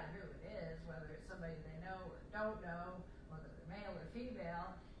 Doesn't matter who it is, whether it's somebody they know or don't know, whether they're male or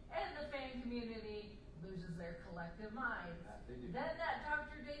female. And the fan community loses their collective minds. Then that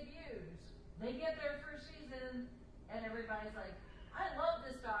doctor debuts. They get their first season, and everybody's like, I love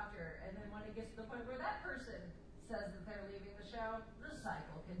this doctor. And then when it gets to the point where that person says that they're leaving the show, the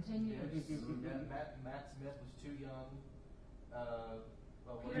cycle continues. Matt Smith was too young.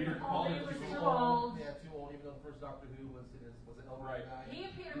 Peter Capaldi was too old. Yeah, too old, even though the first Doctor Who was it Elroy guy? He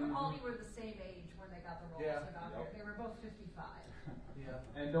and Peter Capaldi were the same age when they got the role as the doctor. Yep. They were both 55. Yeah.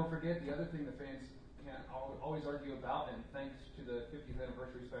 And don't forget the other thing the fans can't always argue about, and thanks to the 50th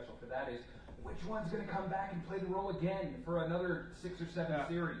anniversary special for that, is which one's going to come back and play the role again for another 6 or 7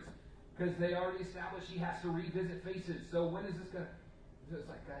 series? Because they already established he has to revisit faces. So when is this going to... It's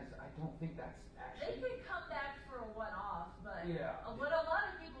like, guys, I don't think that's actually... They could come back for a one-off, but Yeah. what a lot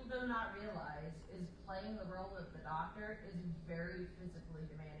of people do not realize is playing the role of the Doctor is very physically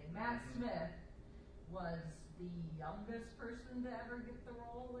demanding. Matt Smith was the youngest person to ever get the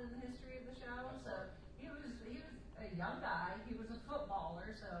role in the history of the show. So he was a young guy. He was a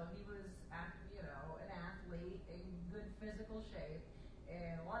footballer, so he was an athlete in good physical shape.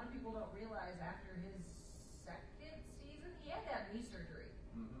 And a lot of people don't realize after his second season, he had to have knee surgery.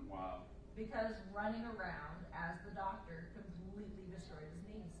 Mm-hmm. Wow. Because running around as the Doctor completely destroyed his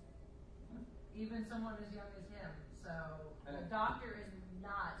knees. Even someone as young as him. So the Doctor is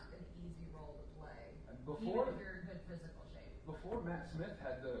not an easy role to play. Even if you're in good physical shape. Before Matt Smith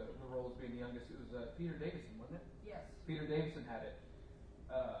had the role as being the youngest, it was Peter Davison, wasn't it? Yes. Peter Davison had it.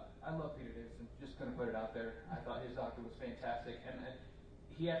 I love Peter Davison. Just going to put it out there. I thought his Doctor was fantastic. And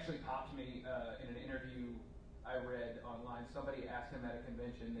he actually popped me in an interview I read online. Somebody asked him at a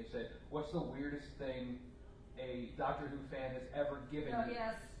convention, they said, what's the weirdest thing a Doctor Who fan has ever given you?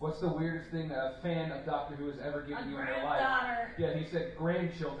 Yes. What's the weirdest thing a fan of Doctor Who has ever given you in their life? Yeah, he said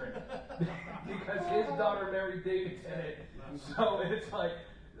grandchildren. Because his daughter married David Tennant. So it's like,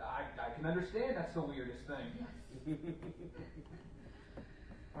 I can understand that's the weirdest thing. Yes.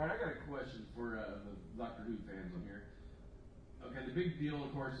 All right, I got a question for the Doctor Who fans on here. Okay, the big deal,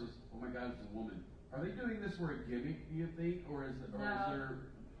 of course, is, oh my God, it's a woman. Are they doing this for a gimmick, do you think, or is there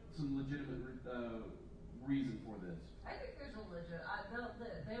some legitimate reason for this? I think there's a legit.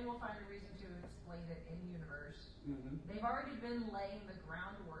 They will find a reason to explain it in universe. Mm-hmm. They've already been laying the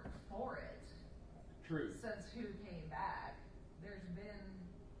groundwork for it. True. Since Who came back, there's been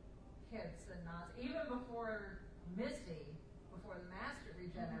hints and nods. Even before Misty, before the Master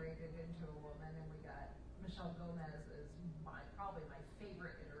regenerated into a woman, and we got Michelle Gomez as probably my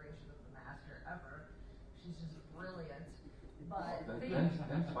favorite iteration of the Master ever. She's just brilliant. But Them's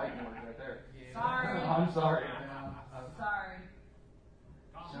fighting words right there. Yeah. Sorry. I'm sorry. Sorry.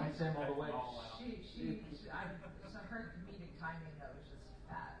 Shine Sam all the way. So her comedic timing though is just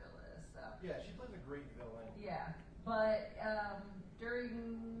fabulous. So. Yeah, she plays a great villain. Yeah, but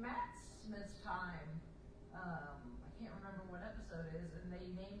during Matt Smith's time, I can't remember what episode it is, and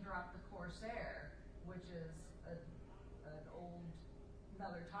they name dropped the Corsair, which is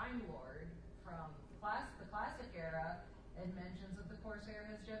another Time Lord from the classic era, and mentions that the Corsair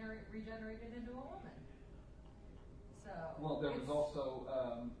has regenerated into a woman. So well, there was also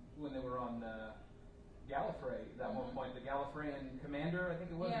when they were on Gallifrey at one point, the Gallifreyan commander, I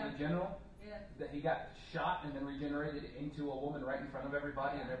think it was, the general, that he got shot and then regenerated into a woman right in front of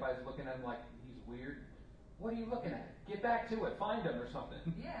everybody, and everybody's looking at him like he's weird. What are you looking at? Get back to it. Find him or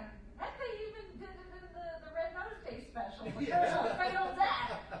something. Yeah. And they even did it in the Red Nose Day special. Fatal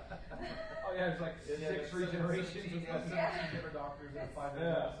Death. Oh yeah, it's like 6 regenerations. 17 different doctors in 5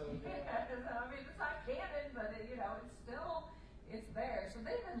 minutes. I mean, it's not canon, but it's there. So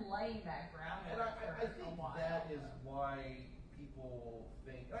they've been laying that groundwork for I think a while. that is why people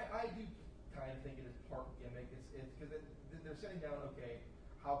think. I do kind of think it is part gimmick. It's because they're sitting down. Okay,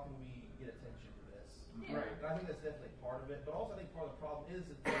 how can we get attention to this? Yeah. Right. And I think that's definitely part of it. But also, I think part of the problem is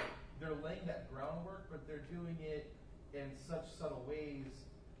that they're laying that groundwork, but they're doing it in such subtle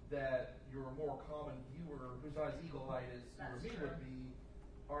ways that your more common viewer, who's not as eagle-eyed as you or me would be,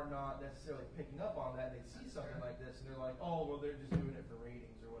 are not necessarily picking up on that. And they see something like this, and they're like, "Oh, well, they're just doing it for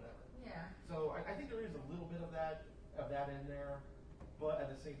ratings or whatever." Yeah. So I think there is a little bit of that in there, but at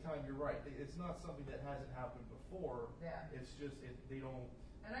the same time, you're right. It's not something that hasn't happened before. Yeah. It's just they don't.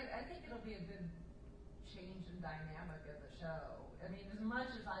 And I think it'll be a good change in dynamic of the show. I mean, as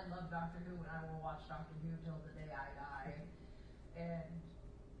much as I love Doctor Who, and I will watch Doctor Who till the day I die, and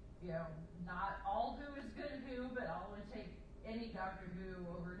not all Who is good Who, but I'll only take any Doctor Who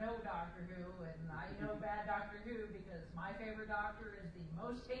over no Doctor Who, and I know bad Doctor Who because my favorite Doctor is the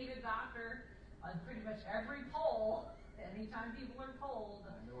most hated Doctor on pretty much every poll. Anytime people are polled,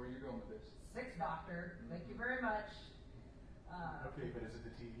 I know where you're going with this. 6th Doctor. Thank you very much. Okay, but is it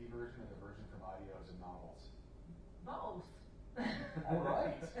the TV version or the version from audios and novels? Both. All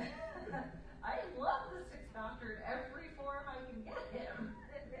right. I love the 6th Doctor in every form I can get him.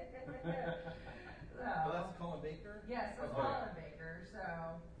 Well, that's Colin Baker? Yes, that's Colin Baker. So.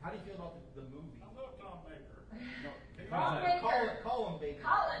 How do you feel about the movie? I love Tom Baker. Colin Baker. Colin Baker.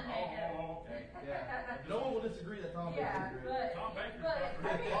 Colin Baker. Oh, okay. Yeah. No one will disagree that Tom Baker is great. Tom Baker's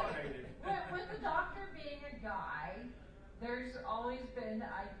I mean, with the Doctor being a guy, there's always been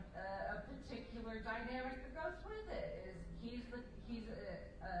a particular dynamic that goes with it. He's a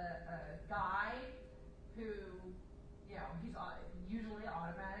guy who, he's usually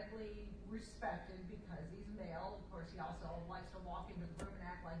automatically respected because he's male. Of course, he also likes to walk into the room and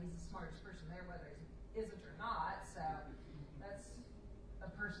act like he's the smartest person there, whether he isn't or not. So that's a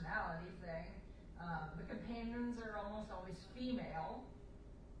personality thing. The companions are almost always female.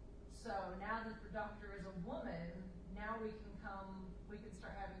 So now that the Doctor is a woman, now we can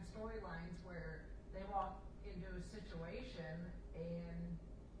start having storylines where they walk into a situation and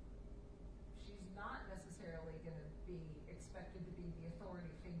she's not necessarily going to be expected to be the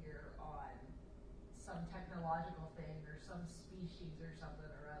authority figure on some technological thing or some species or something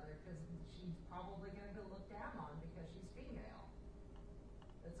or other, because she's probably going to get looked down on because she's female.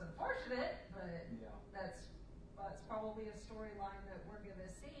 It's unfortunate, but that's probably a storyline that we're going to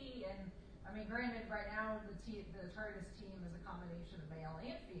see. And I mean, granted, right now the TARDIS team is a combination of male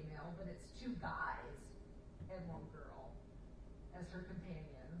and female, but it's 2 guys and 1 girl as her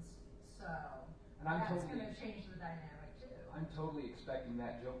companions. So that's going to change the dynamic too. I'm totally expecting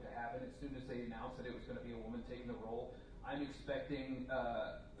that joke to happen as soon as they announced that it was going to be a woman taking the role. I'm expecting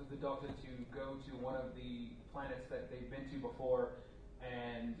the Doctor to go to one of the planets that they've been to before,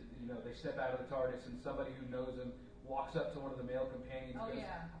 and they step out of the TARDIS, and somebody who knows him walks up to one of the male companions and goes,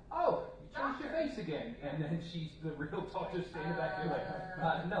 "Oh, you changed your face again," and then she's the real Doctor standing back here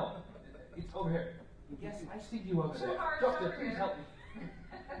like, "No, it's over here." "Yes, I see you over there. Doctor, please help me."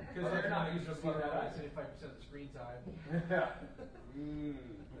 Because they're not used to seeing that at 75% of the screen time.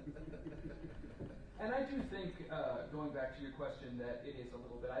 And I do think, going back to your question, that it is a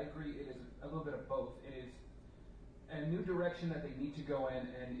little bit, I agree, it is a little bit of both. It is a new direction that they need to go in,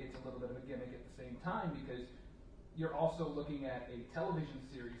 and it's a little bit of a gimmick at the same time, because you're also looking at a television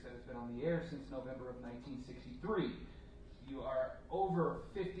series that has been on the air since November of 1963. You are over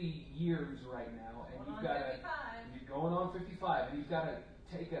 50 years right now, and you've got to, you're going on 55, and you've got to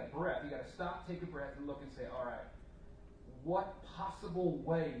take a breath. You've got to stop, take a breath, and look and say, all right, what possible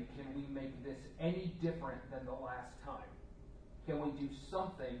way can we make this any different than the last time? Can we do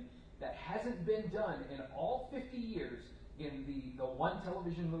something that hasn't been done in all 50 years, in the one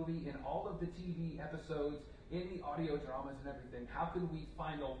television movie, in all of the TV episodes, in the audio dramas and everything? How can we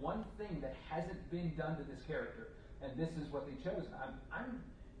find the one thing that hasn't been done to this character? And this is what they chose. I'm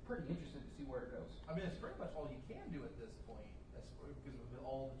pretty interested to see where it goes. I mean, it's pretty much all you can do at this point, because of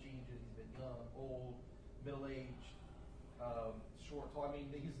all the changes. He's been young, old, middle-aged, short, tall. I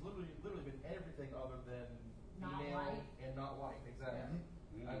mean, he's literally been everything other than female and not white. Exactly.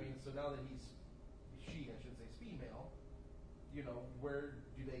 Yeah. I mean, so now that she, I should say, is female, where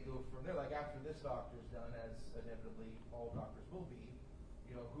do they go from there? Like, after this Doctor's done, as inevitably all Doctors will be,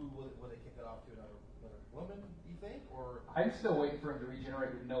 who will they kick it off to? Another woman, you think? Or I'm still waiting for him to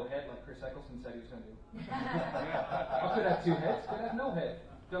regenerate with no head, like Chris Eccleston said he was going to do. I could have 2 heads, could have no head.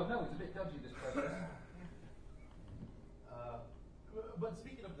 Don't know. It's a bit dodgy, this process. But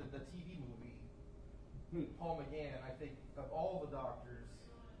speaking of the TV movie, Paul McGann, I think of all the Doctors,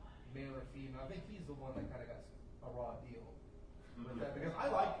 male or female, I think he's the one that kind of got a raw deal with that, because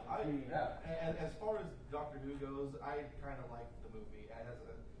as far as Doctor Who goes, I kind of like the movie.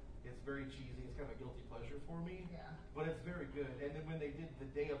 It's very cheesy. It's kind of a guilty pleasure for me. Yeah. But it's very good. And then when they did the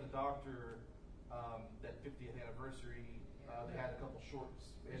Day of the Doctor, that 50th anniversary, they had a couple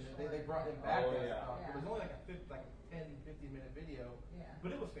shorts, and they brought him back. It was only like a 10, 15-minute video,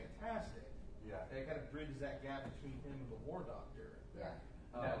 but it was fantastic. Yeah. And it kind of bridges that gap between him and the War Doctor. Yeah.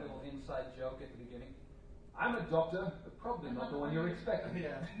 That little inside joke at the beginning. I'm a doctor, but probably not the one you're expecting.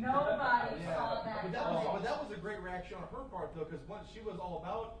 Yeah. Nobody saw that. But that was a great reaction on her part, though, because once she was all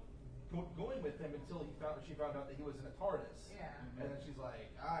about going with him until she found out that he was in a TARDIS. Yeah. And then she's like,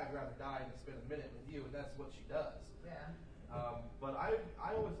 I'd rather die than spend a minute with you, and that's what she does. Yeah. But I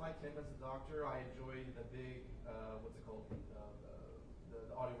always liked him as the Doctor. I enjoyed the big, what's it called, the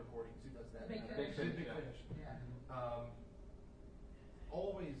audio recordings. Who does that? Big Finish. Yeah.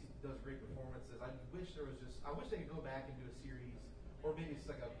 Always does great performances. I wish they could go back and do a series, or maybe it's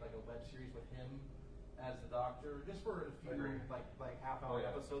like a web series with him as the Doctor, just for a few like half-hour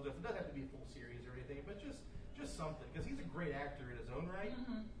episodes. It doesn't have to be a full series or anything, but just something, because he's a great actor in his own right,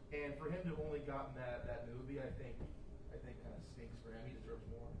 and for him to have only gotten that movie, I think kind of stinks for him. He deserves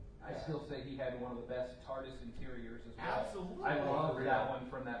more. I still say he had one of the best TARDIS interiors as well. Absolutely. I love that one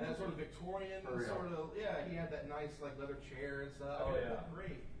from that movie. That sort of Victorian sort of, he had that nice leather chair and stuff. It looked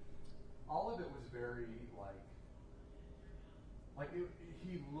great. All of it was very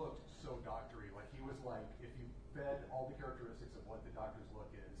he looked so doctory. Like, he was like, if you fed all the characteristics of what the Doctor's look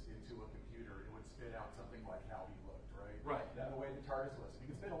is into a computer, it would spit out something like how he looked, right? Right. And the way the TARDIS was. If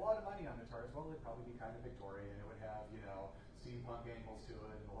you could spend a lot of money on the TARDIS, well, it'd probably be kind of Victorian. It would have, steampunk angles to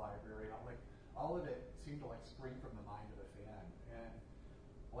it in the library. All of it seemed to spring from the mind of a fan, and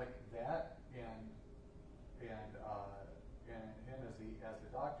that and him as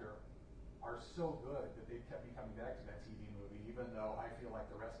the Doctor are are so good that they've kept me coming back to that TV movie, even though I feel like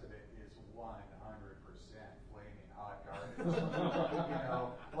the rest of it is 100% flaming hot garbage. You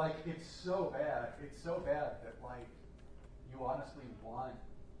know, like it's so bad that like you honestly want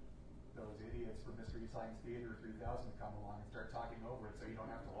those idiots from Mystery Science Theater 3000 to come along and start talking over it so you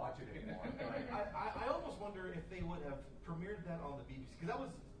don't have to watch it anymore. I almost wonder if they would have premiered that on the BBC, because that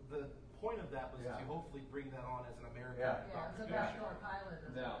was the point of that was to hopefully bring that on as an American it's a backdoor pilot.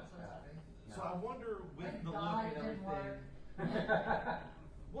 So I wonder with the look and everything.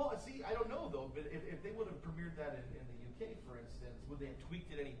 Well, see, I don't know though, but if they would have premiered that in the UK, for instance, would they have tweaked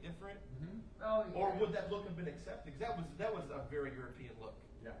it any different? Oh, yeah. Or would that look have been accepted? Because that was a very European look.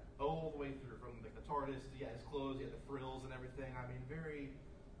 Yeah. All the way through, from like the TARDIS to his clothes, he had the frills and everything. I mean, very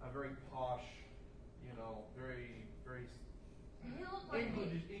posh, you know, very. He looked like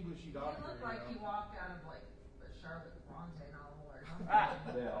Englishy doctor. He looked like he walked out of like a Charlotte Bronte novel or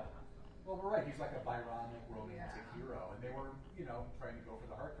something. Yeah. Well, we're right. He's like a Byronic romantic hero, and they were, you know, trying to go for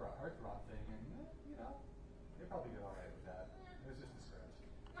the heartthrob thing, and you know, they probably did all right with that. It was just a stretch.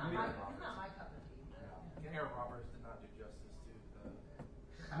 Not my cup of tea. Yeah. Aaron Roberts did not do justice to.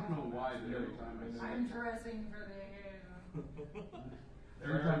 I don't know why, but every time I see I'm dressing for the occasion.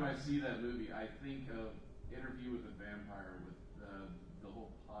 every time I see that movie, I think of Interview with a Vampire with the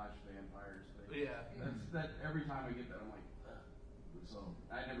whole posh vampires thing. Yeah. That every time I get that, I'm like, ugh. So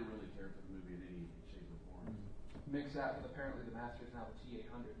I never really cared for the movie in any shape or form. Mix that with apparently the Masters now the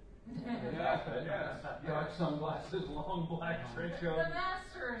T800. Dark sunglasses, long black trench coat. The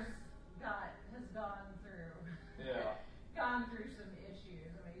Masters has gone through. Gone through some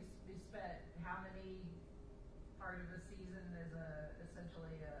issues. I mean, we spent how many part of the season as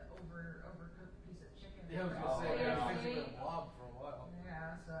essentially a overcooked piece of chicken. Yeah, I was gonna say it's been a blob for a while.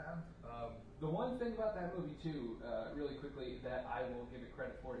 Yeah, so. The one thing about that movie too, really quickly, that I will give it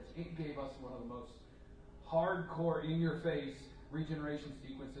credit for is it gave us one of the most hardcore, in-your-face regeneration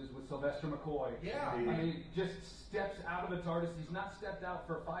sequences with Sylvester McCoy. Yeah. I mean, just steps out of the TARDIS. He's not stepped out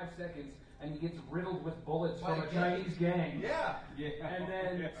for 5 seconds, and he gets riddled with bullets from a Chinese gang. Yeah. And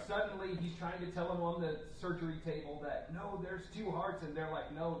then suddenly he's trying to tell him on the surgery table that, no, there's 2 hearts, and they're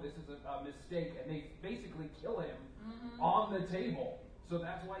like, no, this is a mistake, and they basically kill him on the table. So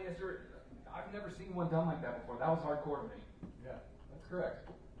that's why I've never seen one done like that before. That was hardcore to me. Yeah, that's correct.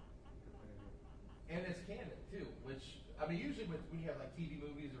 And it's canon too, which I mean, usually when you have like TV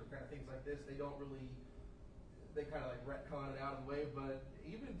movies or kind of things like this, they kind of like retcon it out of the way. But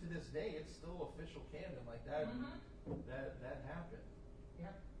even to this day, it's still official canon like that. That happened.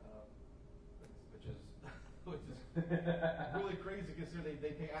 Yep. Which is really crazy considering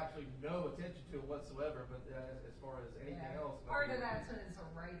they pay absolutely no attention to it whatsoever. But as far as anything else, part of that's a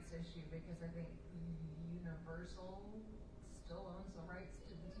rights issue because I think Universal still owns the rights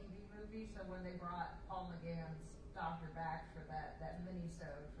to the TV movie. So when they brought Paul McGann's doctor back for that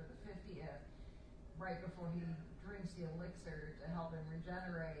mini-sode for the 50th, right before he drinks the elixir to help him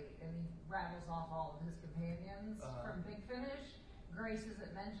regenerate, and he rattles off all of his companions from Big Finish, Grace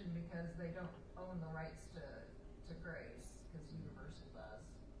isn't mentioned because they don't own the rights to Grace, because Universal does.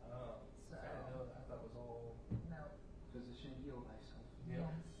 Oh, so I didn't know that. I thought it was all. No. Physician, heal thyself. Yeah.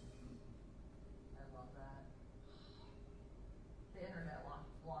 Yes. I love that. The internet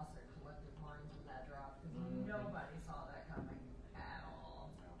lost their collective minds when that dropped because nobody saw that coming at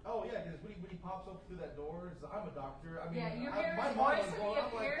all. Oh yeah, because when he pops up through that door, it's, I'm a doctor. I mean, yeah, you hear my his mind voice was and going, he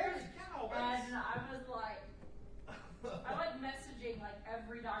I'm appears, like, holy cow, and I was like, I'm like messaging like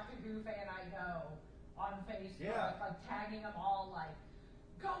every Doctor Who fan I know on Facebook, like tagging them all, like,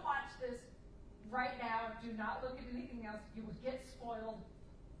 go watch this right now. Do not look at anything else. You will get spoiled.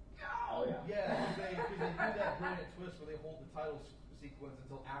 Go. Oh yeah, because they do that brilliant twist where they hold the title sequence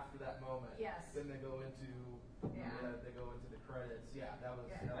until after that moment. Yes. Then they go into the credits. Yeah, that was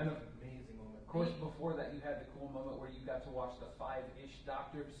an amazing moment. Of course, before that, you had the cool moment where you got to watch the 5-ish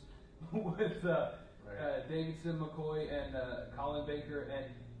Doctors with Davidson, McCoy, and Colin Baker, and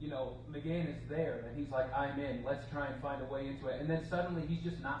McGann is there, and he's like, I'm in. Let's try and find a way into it. And then suddenly he's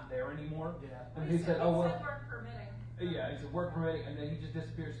just not there anymore. Yeah. And he said, oh well. Work permitting. Yeah, he said work permitting, and then he just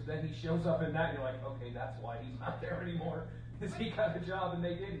disappears. So then he shows up in that. You're like, okay, that's why he's not there anymore. Because he got a job and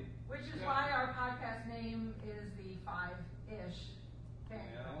they didn't. Which is why our podcast name is the 5-ish thing.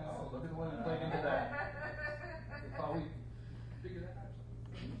 Oh, look at the one who played into that. We thought we figured that out.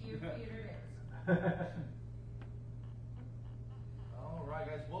 Thank you, Peter Davidson. All right,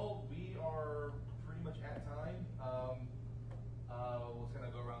 guys. Well, we are pretty much at time. We'll just kind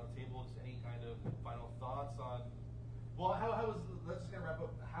of go around the table. Just any kind of final thoughts on? Well, how was? Let's just kind of wrap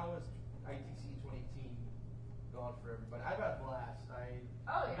up. How is ITC 2018 on for everybody. I've had a blast.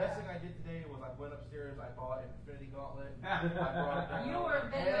 The best thing I did today was I went upstairs, I bought an Infinity Gauntlet. I brought it down. You have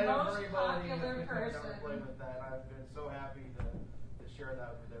been the most popular person. Play with that. I've been so happy to share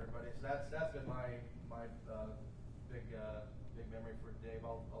that with everybody. So that's been my big memory for today.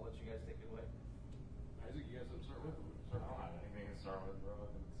 I'll let you guys take it away. Isaac, you guys want to start with? I don't have anything to start with, bro.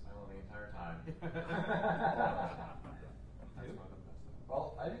 I've been smiling the entire time.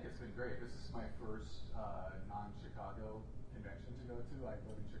 Well, I think it's been great. This is my first non-Chicago convention to go to. I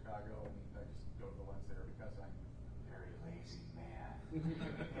live in Chicago, and I just go to the ones there because I'm a very lazy man.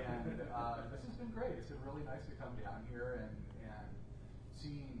 And this has been great. It's been really nice to come down here and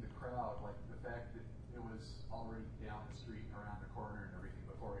seeing the crowd, like the fact that it was already down the street and around the corner and everything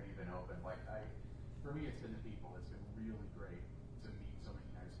before it even opened. Like for me, it's been the people. It's been really great to meet so many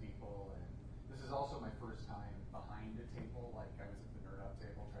nice people, and this is also my first time behind a table. Like I was at the Nerd Out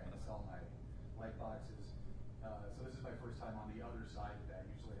table trying to sell my light boxes. So this is my first time on the other side of that.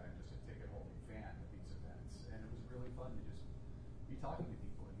 Usually I'm just a ticket holding fan at these events, and it was really fun to just be talking to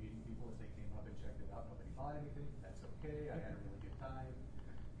people and meeting people as they came up and checked it out. Nobody bought anything. That's okay. I had a really good time.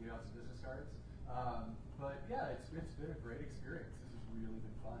 Gave out some business cards. But yeah, it's been a great experience. This has really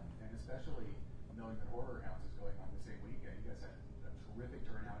been fun, and especially knowing that Horror Hounds is going on the same weekend. You guys had a terrific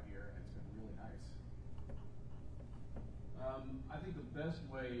turnout here, and it's been really nice. I think the best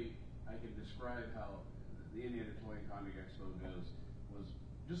way I can describe how the Indiana Toy and Comic Expo goes was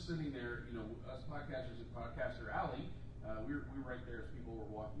just sitting there, us podcasters at Podcaster Alley, we were right there as people were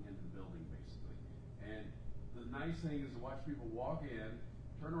walking into the building, basically. And the nice thing is to watch people walk in,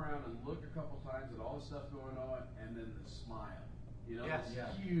 turn around and look a couple times at all the stuff going on, and then the smile. This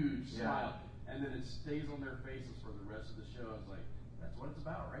huge smile. And then it stays on their faces for the rest of the show. I was like, that's what it's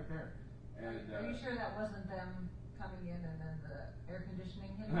about right there. And are you sure that wasn't them coming in and then the air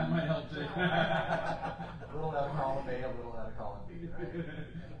conditioning hitting? That might help too. A little out of column A, a little out of column B, right?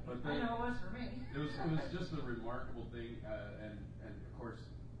 But I know it was for me. It was just a remarkable thing, and of course,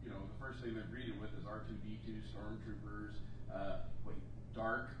 the first thing they're greeted with is R2-D2 stormtroopers.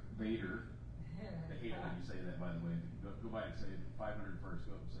 Dark Vader. I hate it when you say that, by the way. Go by and say 500 first.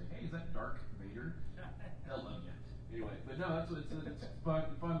 Go and say, hey, is that Dark Vader? They'll love you. Anyway, but no, it's fun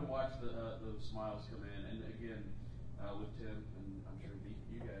to watch those smiles come in, and again with Tim, and I'm sure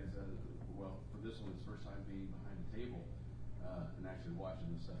you guys. For this one, it's first time being behind the table and actually watching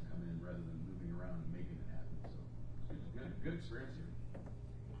this stuff come in rather than moving around and making it happen. So it's been a good experience here.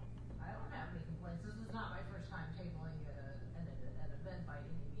 I don't have any complaints. This is not my first time tabling an event by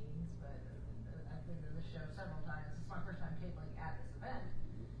any means, but I've been to this show several times. It's my first time tabling at this event,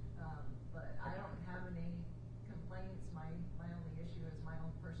 but I don't have any complaints. My only issue is my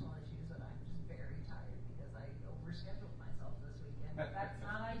own personal issues that I'm just very tired because I overscheduled myself this weekend. But that's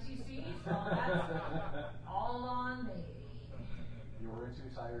not ITC, so that's all on me. You were too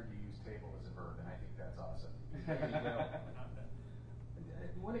tired to use table as a verb, and I think that's awesome.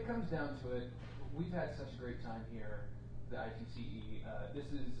 When it comes down to it, we've had such a great time here, the ITCE. This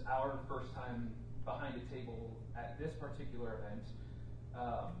is our first time behind a table at this particular event.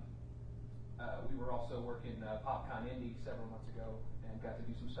 We were also working PopCon Indy several months ago and got to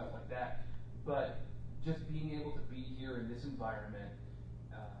do some stuff like that. But just being able to be here in this environment,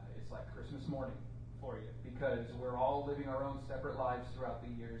 it's like Christmas morning for you, because we're all living our own separate lives throughout the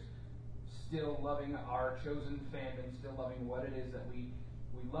years, still loving our chosen fandom, still loving what it is that we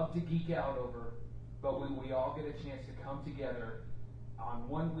love to geek out over. But when we all get a chance to come together on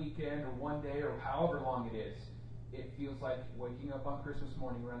one weekend or one day or however long it is, it feels like waking up on Christmas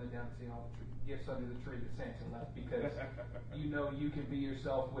morning, running down and seeing all the gifts under the tree that Santa left, because you can be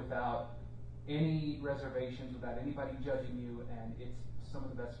yourself without any reservations, without anybody judging you, and it's some of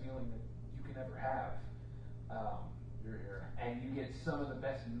the best feeling that you can ever have. You're here. And you get some of the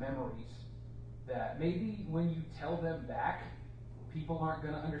best memories that maybe when you tell them back, people aren't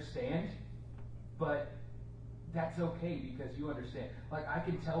going to understand, but that's okay because you understand. Like, I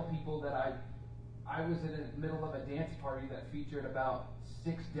can tell people that I was in the middle of a dance party that featured about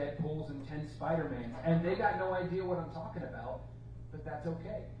 6 Deadpools and 10 Spider-Mans, and they got no idea what I'm talking about, but that's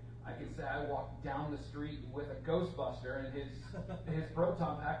okay. I can say I walked down the street with a Ghostbuster and his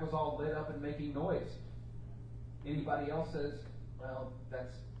proton pack was all lit up and making noise. Anybody else says, well,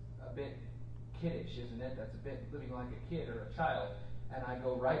 that's a bit kiddish, isn't it? That's a bit living like a kid or a child. And I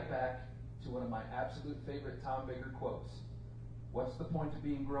go right back to one of my absolute favorite Tom Baker quotes. What's the point of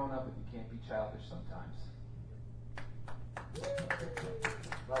being grown up if you can't be childish sometimes?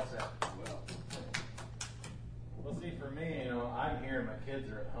 Well said. Well, see, for me, I'm here. My kids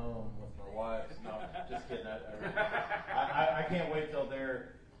are at home with my wife. No, just kidding. I can't wait till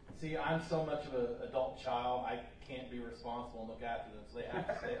they're See, I'm so much of an adult child, I can't be responsible and look after them, so they have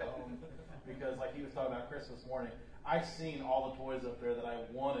to stay home. Because like he was talking about Christmas morning, I've seen all the toys up there that I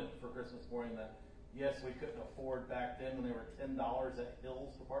wanted for Christmas morning that, yes, we couldn't afford back then when they were $10 at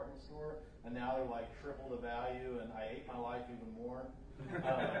Hills department store, and now they're like triple the value, and I hate my life even more. No,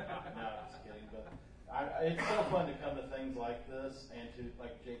 just kidding. But it's so fun to come to things like this, and to,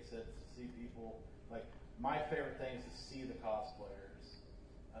 like Jake said, to see people. Like, my favorite thing is to see the cosplayers.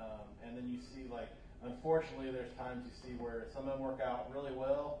 And then you see, like, unfortunately, there's times you see where some of them work out really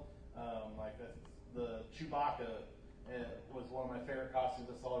well. Like the Chewbacca was one of my favorite costumes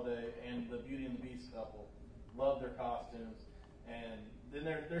I saw today, and the Beauty and the Beast couple. Love their costumes. And then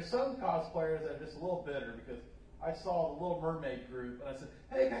there's some cosplayers that are just a little bitter because I saw the Little Mermaid group, and I said,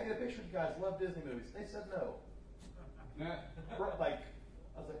 hey, can I get a picture with you guys? Love Disney movies. They said no. Like, I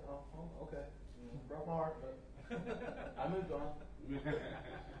was like, oh okay. Broke my heart, but I moved on.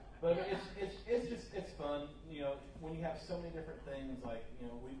 But it's fun, you know, when you have so many different things, like, you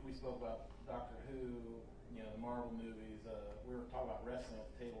know, we spoke about Doctor Who, you know, the Marvel movies, we were talking about wrestling at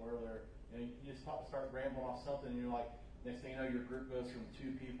the table earlier, you know, you just start rambling off something, and you're like, next thing you know, your group goes from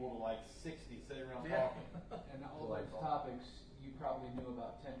 2 people to like 60 sitting around talking. And all those topics, you probably knew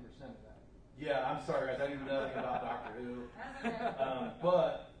about 10% of that. Yeah, I'm sorry guys, I didn't know nothing about Doctor Who.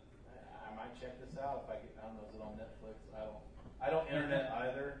 But I might check this out if I don't know, is it on Netflix? I don't internet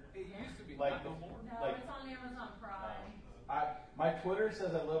either. It used to be like No, like, it's on Amazon Prime. my Twitter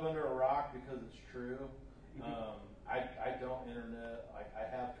says I live under a rock because it's true. I don't internet.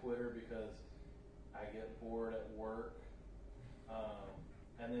 I have Twitter because I get bored at work.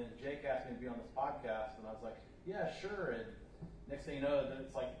 And then Jake asked me to be on this podcast, and I was like, yeah, sure. And next thing you know, then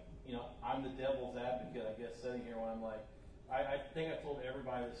it's like, you know, I'm the devil's advocate, I guess, sitting here when I'm like, I think I told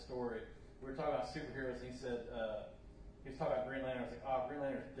everybody this story. We were talking about superheroes, and he said, he was talking about Green Lantern. I was like, oh, Green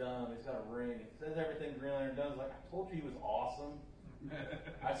Lantern's dumb. He's got a ring. He says everything Green Lantern does. Like, I told you he was awesome.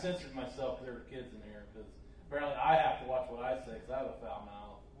 I censored myself because there were kids in here, because apparently I have to watch what I say because I have a foul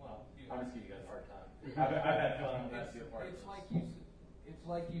mouth. Well, I'm just giving you guys a hard time. I've had fun. It's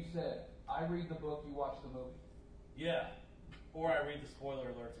like you said. I read the book, you watch the movie. Yeah. Or I read the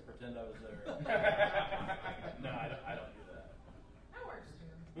spoiler alerts and pretend I was there. No, I don't do that. That works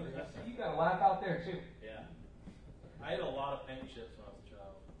too. You got to laugh out there too. Yeah. I ate a lot of paint chips when I was a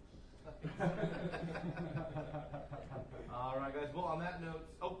child. All right, guys. Well, on that note,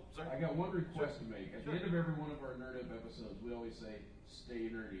 sorry. I got one request to make. At the end of every one of our Nerd Up episodes, we always say, stay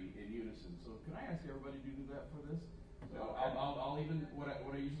nerdy in unison. So can I ask everybody to do that for this? So I'll even, what I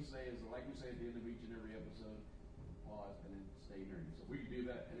usually say is, like we say at the end of each and every episode, pause and then stay nerdy. So we can do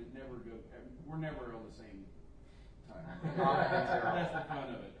that, and we're never on the same time. That's the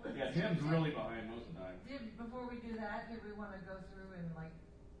fun of it. Yeah, Tim's really behind most of the time. Before we do that, did we want to go through and like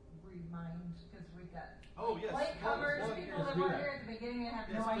remind, because we got yes, latecomers, people that weren't here at the beginning and have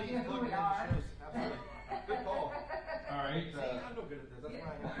no idea who we are. Absolutely. Good call. All right. See, I'm no good at this. That's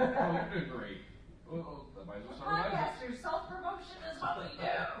why I Oh, you're doing great. Well, might as well start with that. Podcasters, self-promotion is what we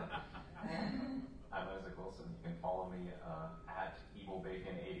do. I'm Isaac Wilson. You can follow me at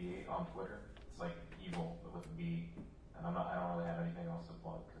EvilBacon88 on Twitter. It's like evil but with a B. And I don't really have anything else to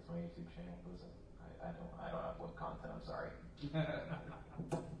plug because my YouTube channel doesn't. I don't upload content. I'm sorry.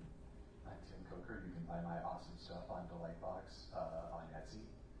 I'm Tim Coker. You can buy my awesome stuff on Delightbox on Etsy,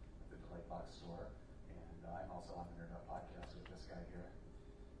 the Delightbox store, and I'm also on the Nerd Up podcast with this guy here.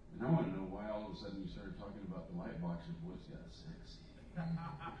 And I want to know why all of a sudden you started talking about the light boxes. What's got sexy? Because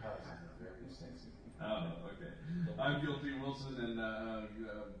I'm very sexy. Oh, okay. I'm Guilty Wilson, and I'm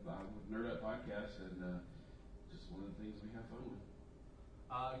with Nerd Up Podcast, and just one of the things we have fun with.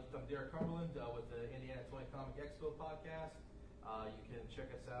 I'm Derek Cumberland with the Indiana Toy Comic Expo podcast. You can check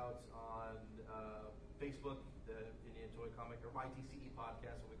us out on Facebook, the Indiana Toy Comic, or ITCE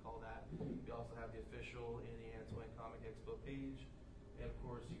podcast, what we call that. We also have the official Indiana Toy Comic Expo page. And of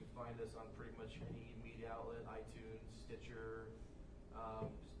course, you can find us on pretty much any media outlet, iTunes, Stitcher,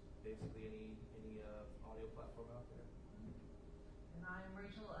 just basically any audio platform out there. And I'm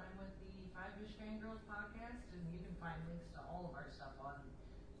Rachel. I'm with the Five Ish Fangirls podcast, and you can find links to all of our stuff on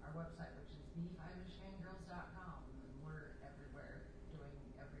our website, which is the5ishfangirls.com. And we're everywhere doing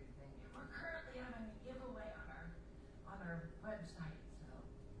everything. And we're currently having a giveaway on our website, so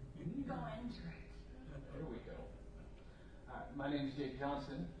go enter it. Here we go. My name is Jake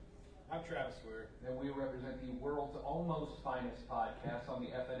Johnson. I'm Travis Weir. And we represent the world's almost finest podcast on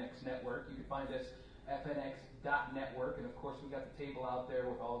the FNX network. You can find us fnx.network, and of course we got the table out there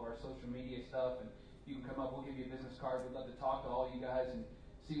with all of our social media stuff, and you can come up, we'll give you a business card. We'd love to talk to all you guys and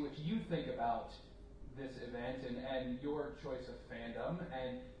see what you think about this event and your choice of fandom.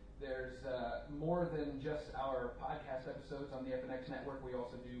 And there's more than just our podcast episodes on the FNX network. We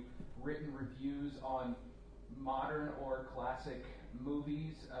also do written reviews on modern or classic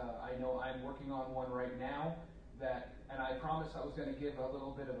movies. I know I'm working on one right now and I promised I was going to give a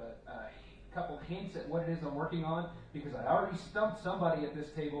little bit of a couple hints at what it is I'm working on, because I already stumped somebody at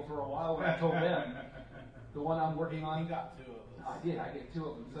this table for a while when I told them the one I'm working on. You got 2 of them. I did. I get 2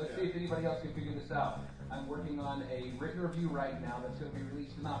 of them. So let's see if anybody else can figure this out. I'm working on a written review right now that's going to be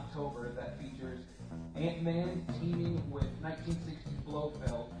released in October that features Ant-Man teaming with 1960s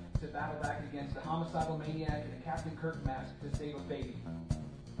Blofeld to battle back against a homicidal maniac in a Captain Kirk mask to save a baby.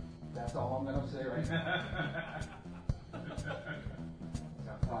 That's all I'm going to say right now.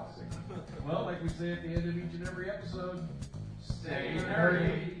 Toxic. Well, like we say at the end of each and every episode, Stay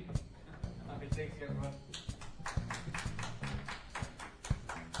nerdy. Okay, thanks everyone.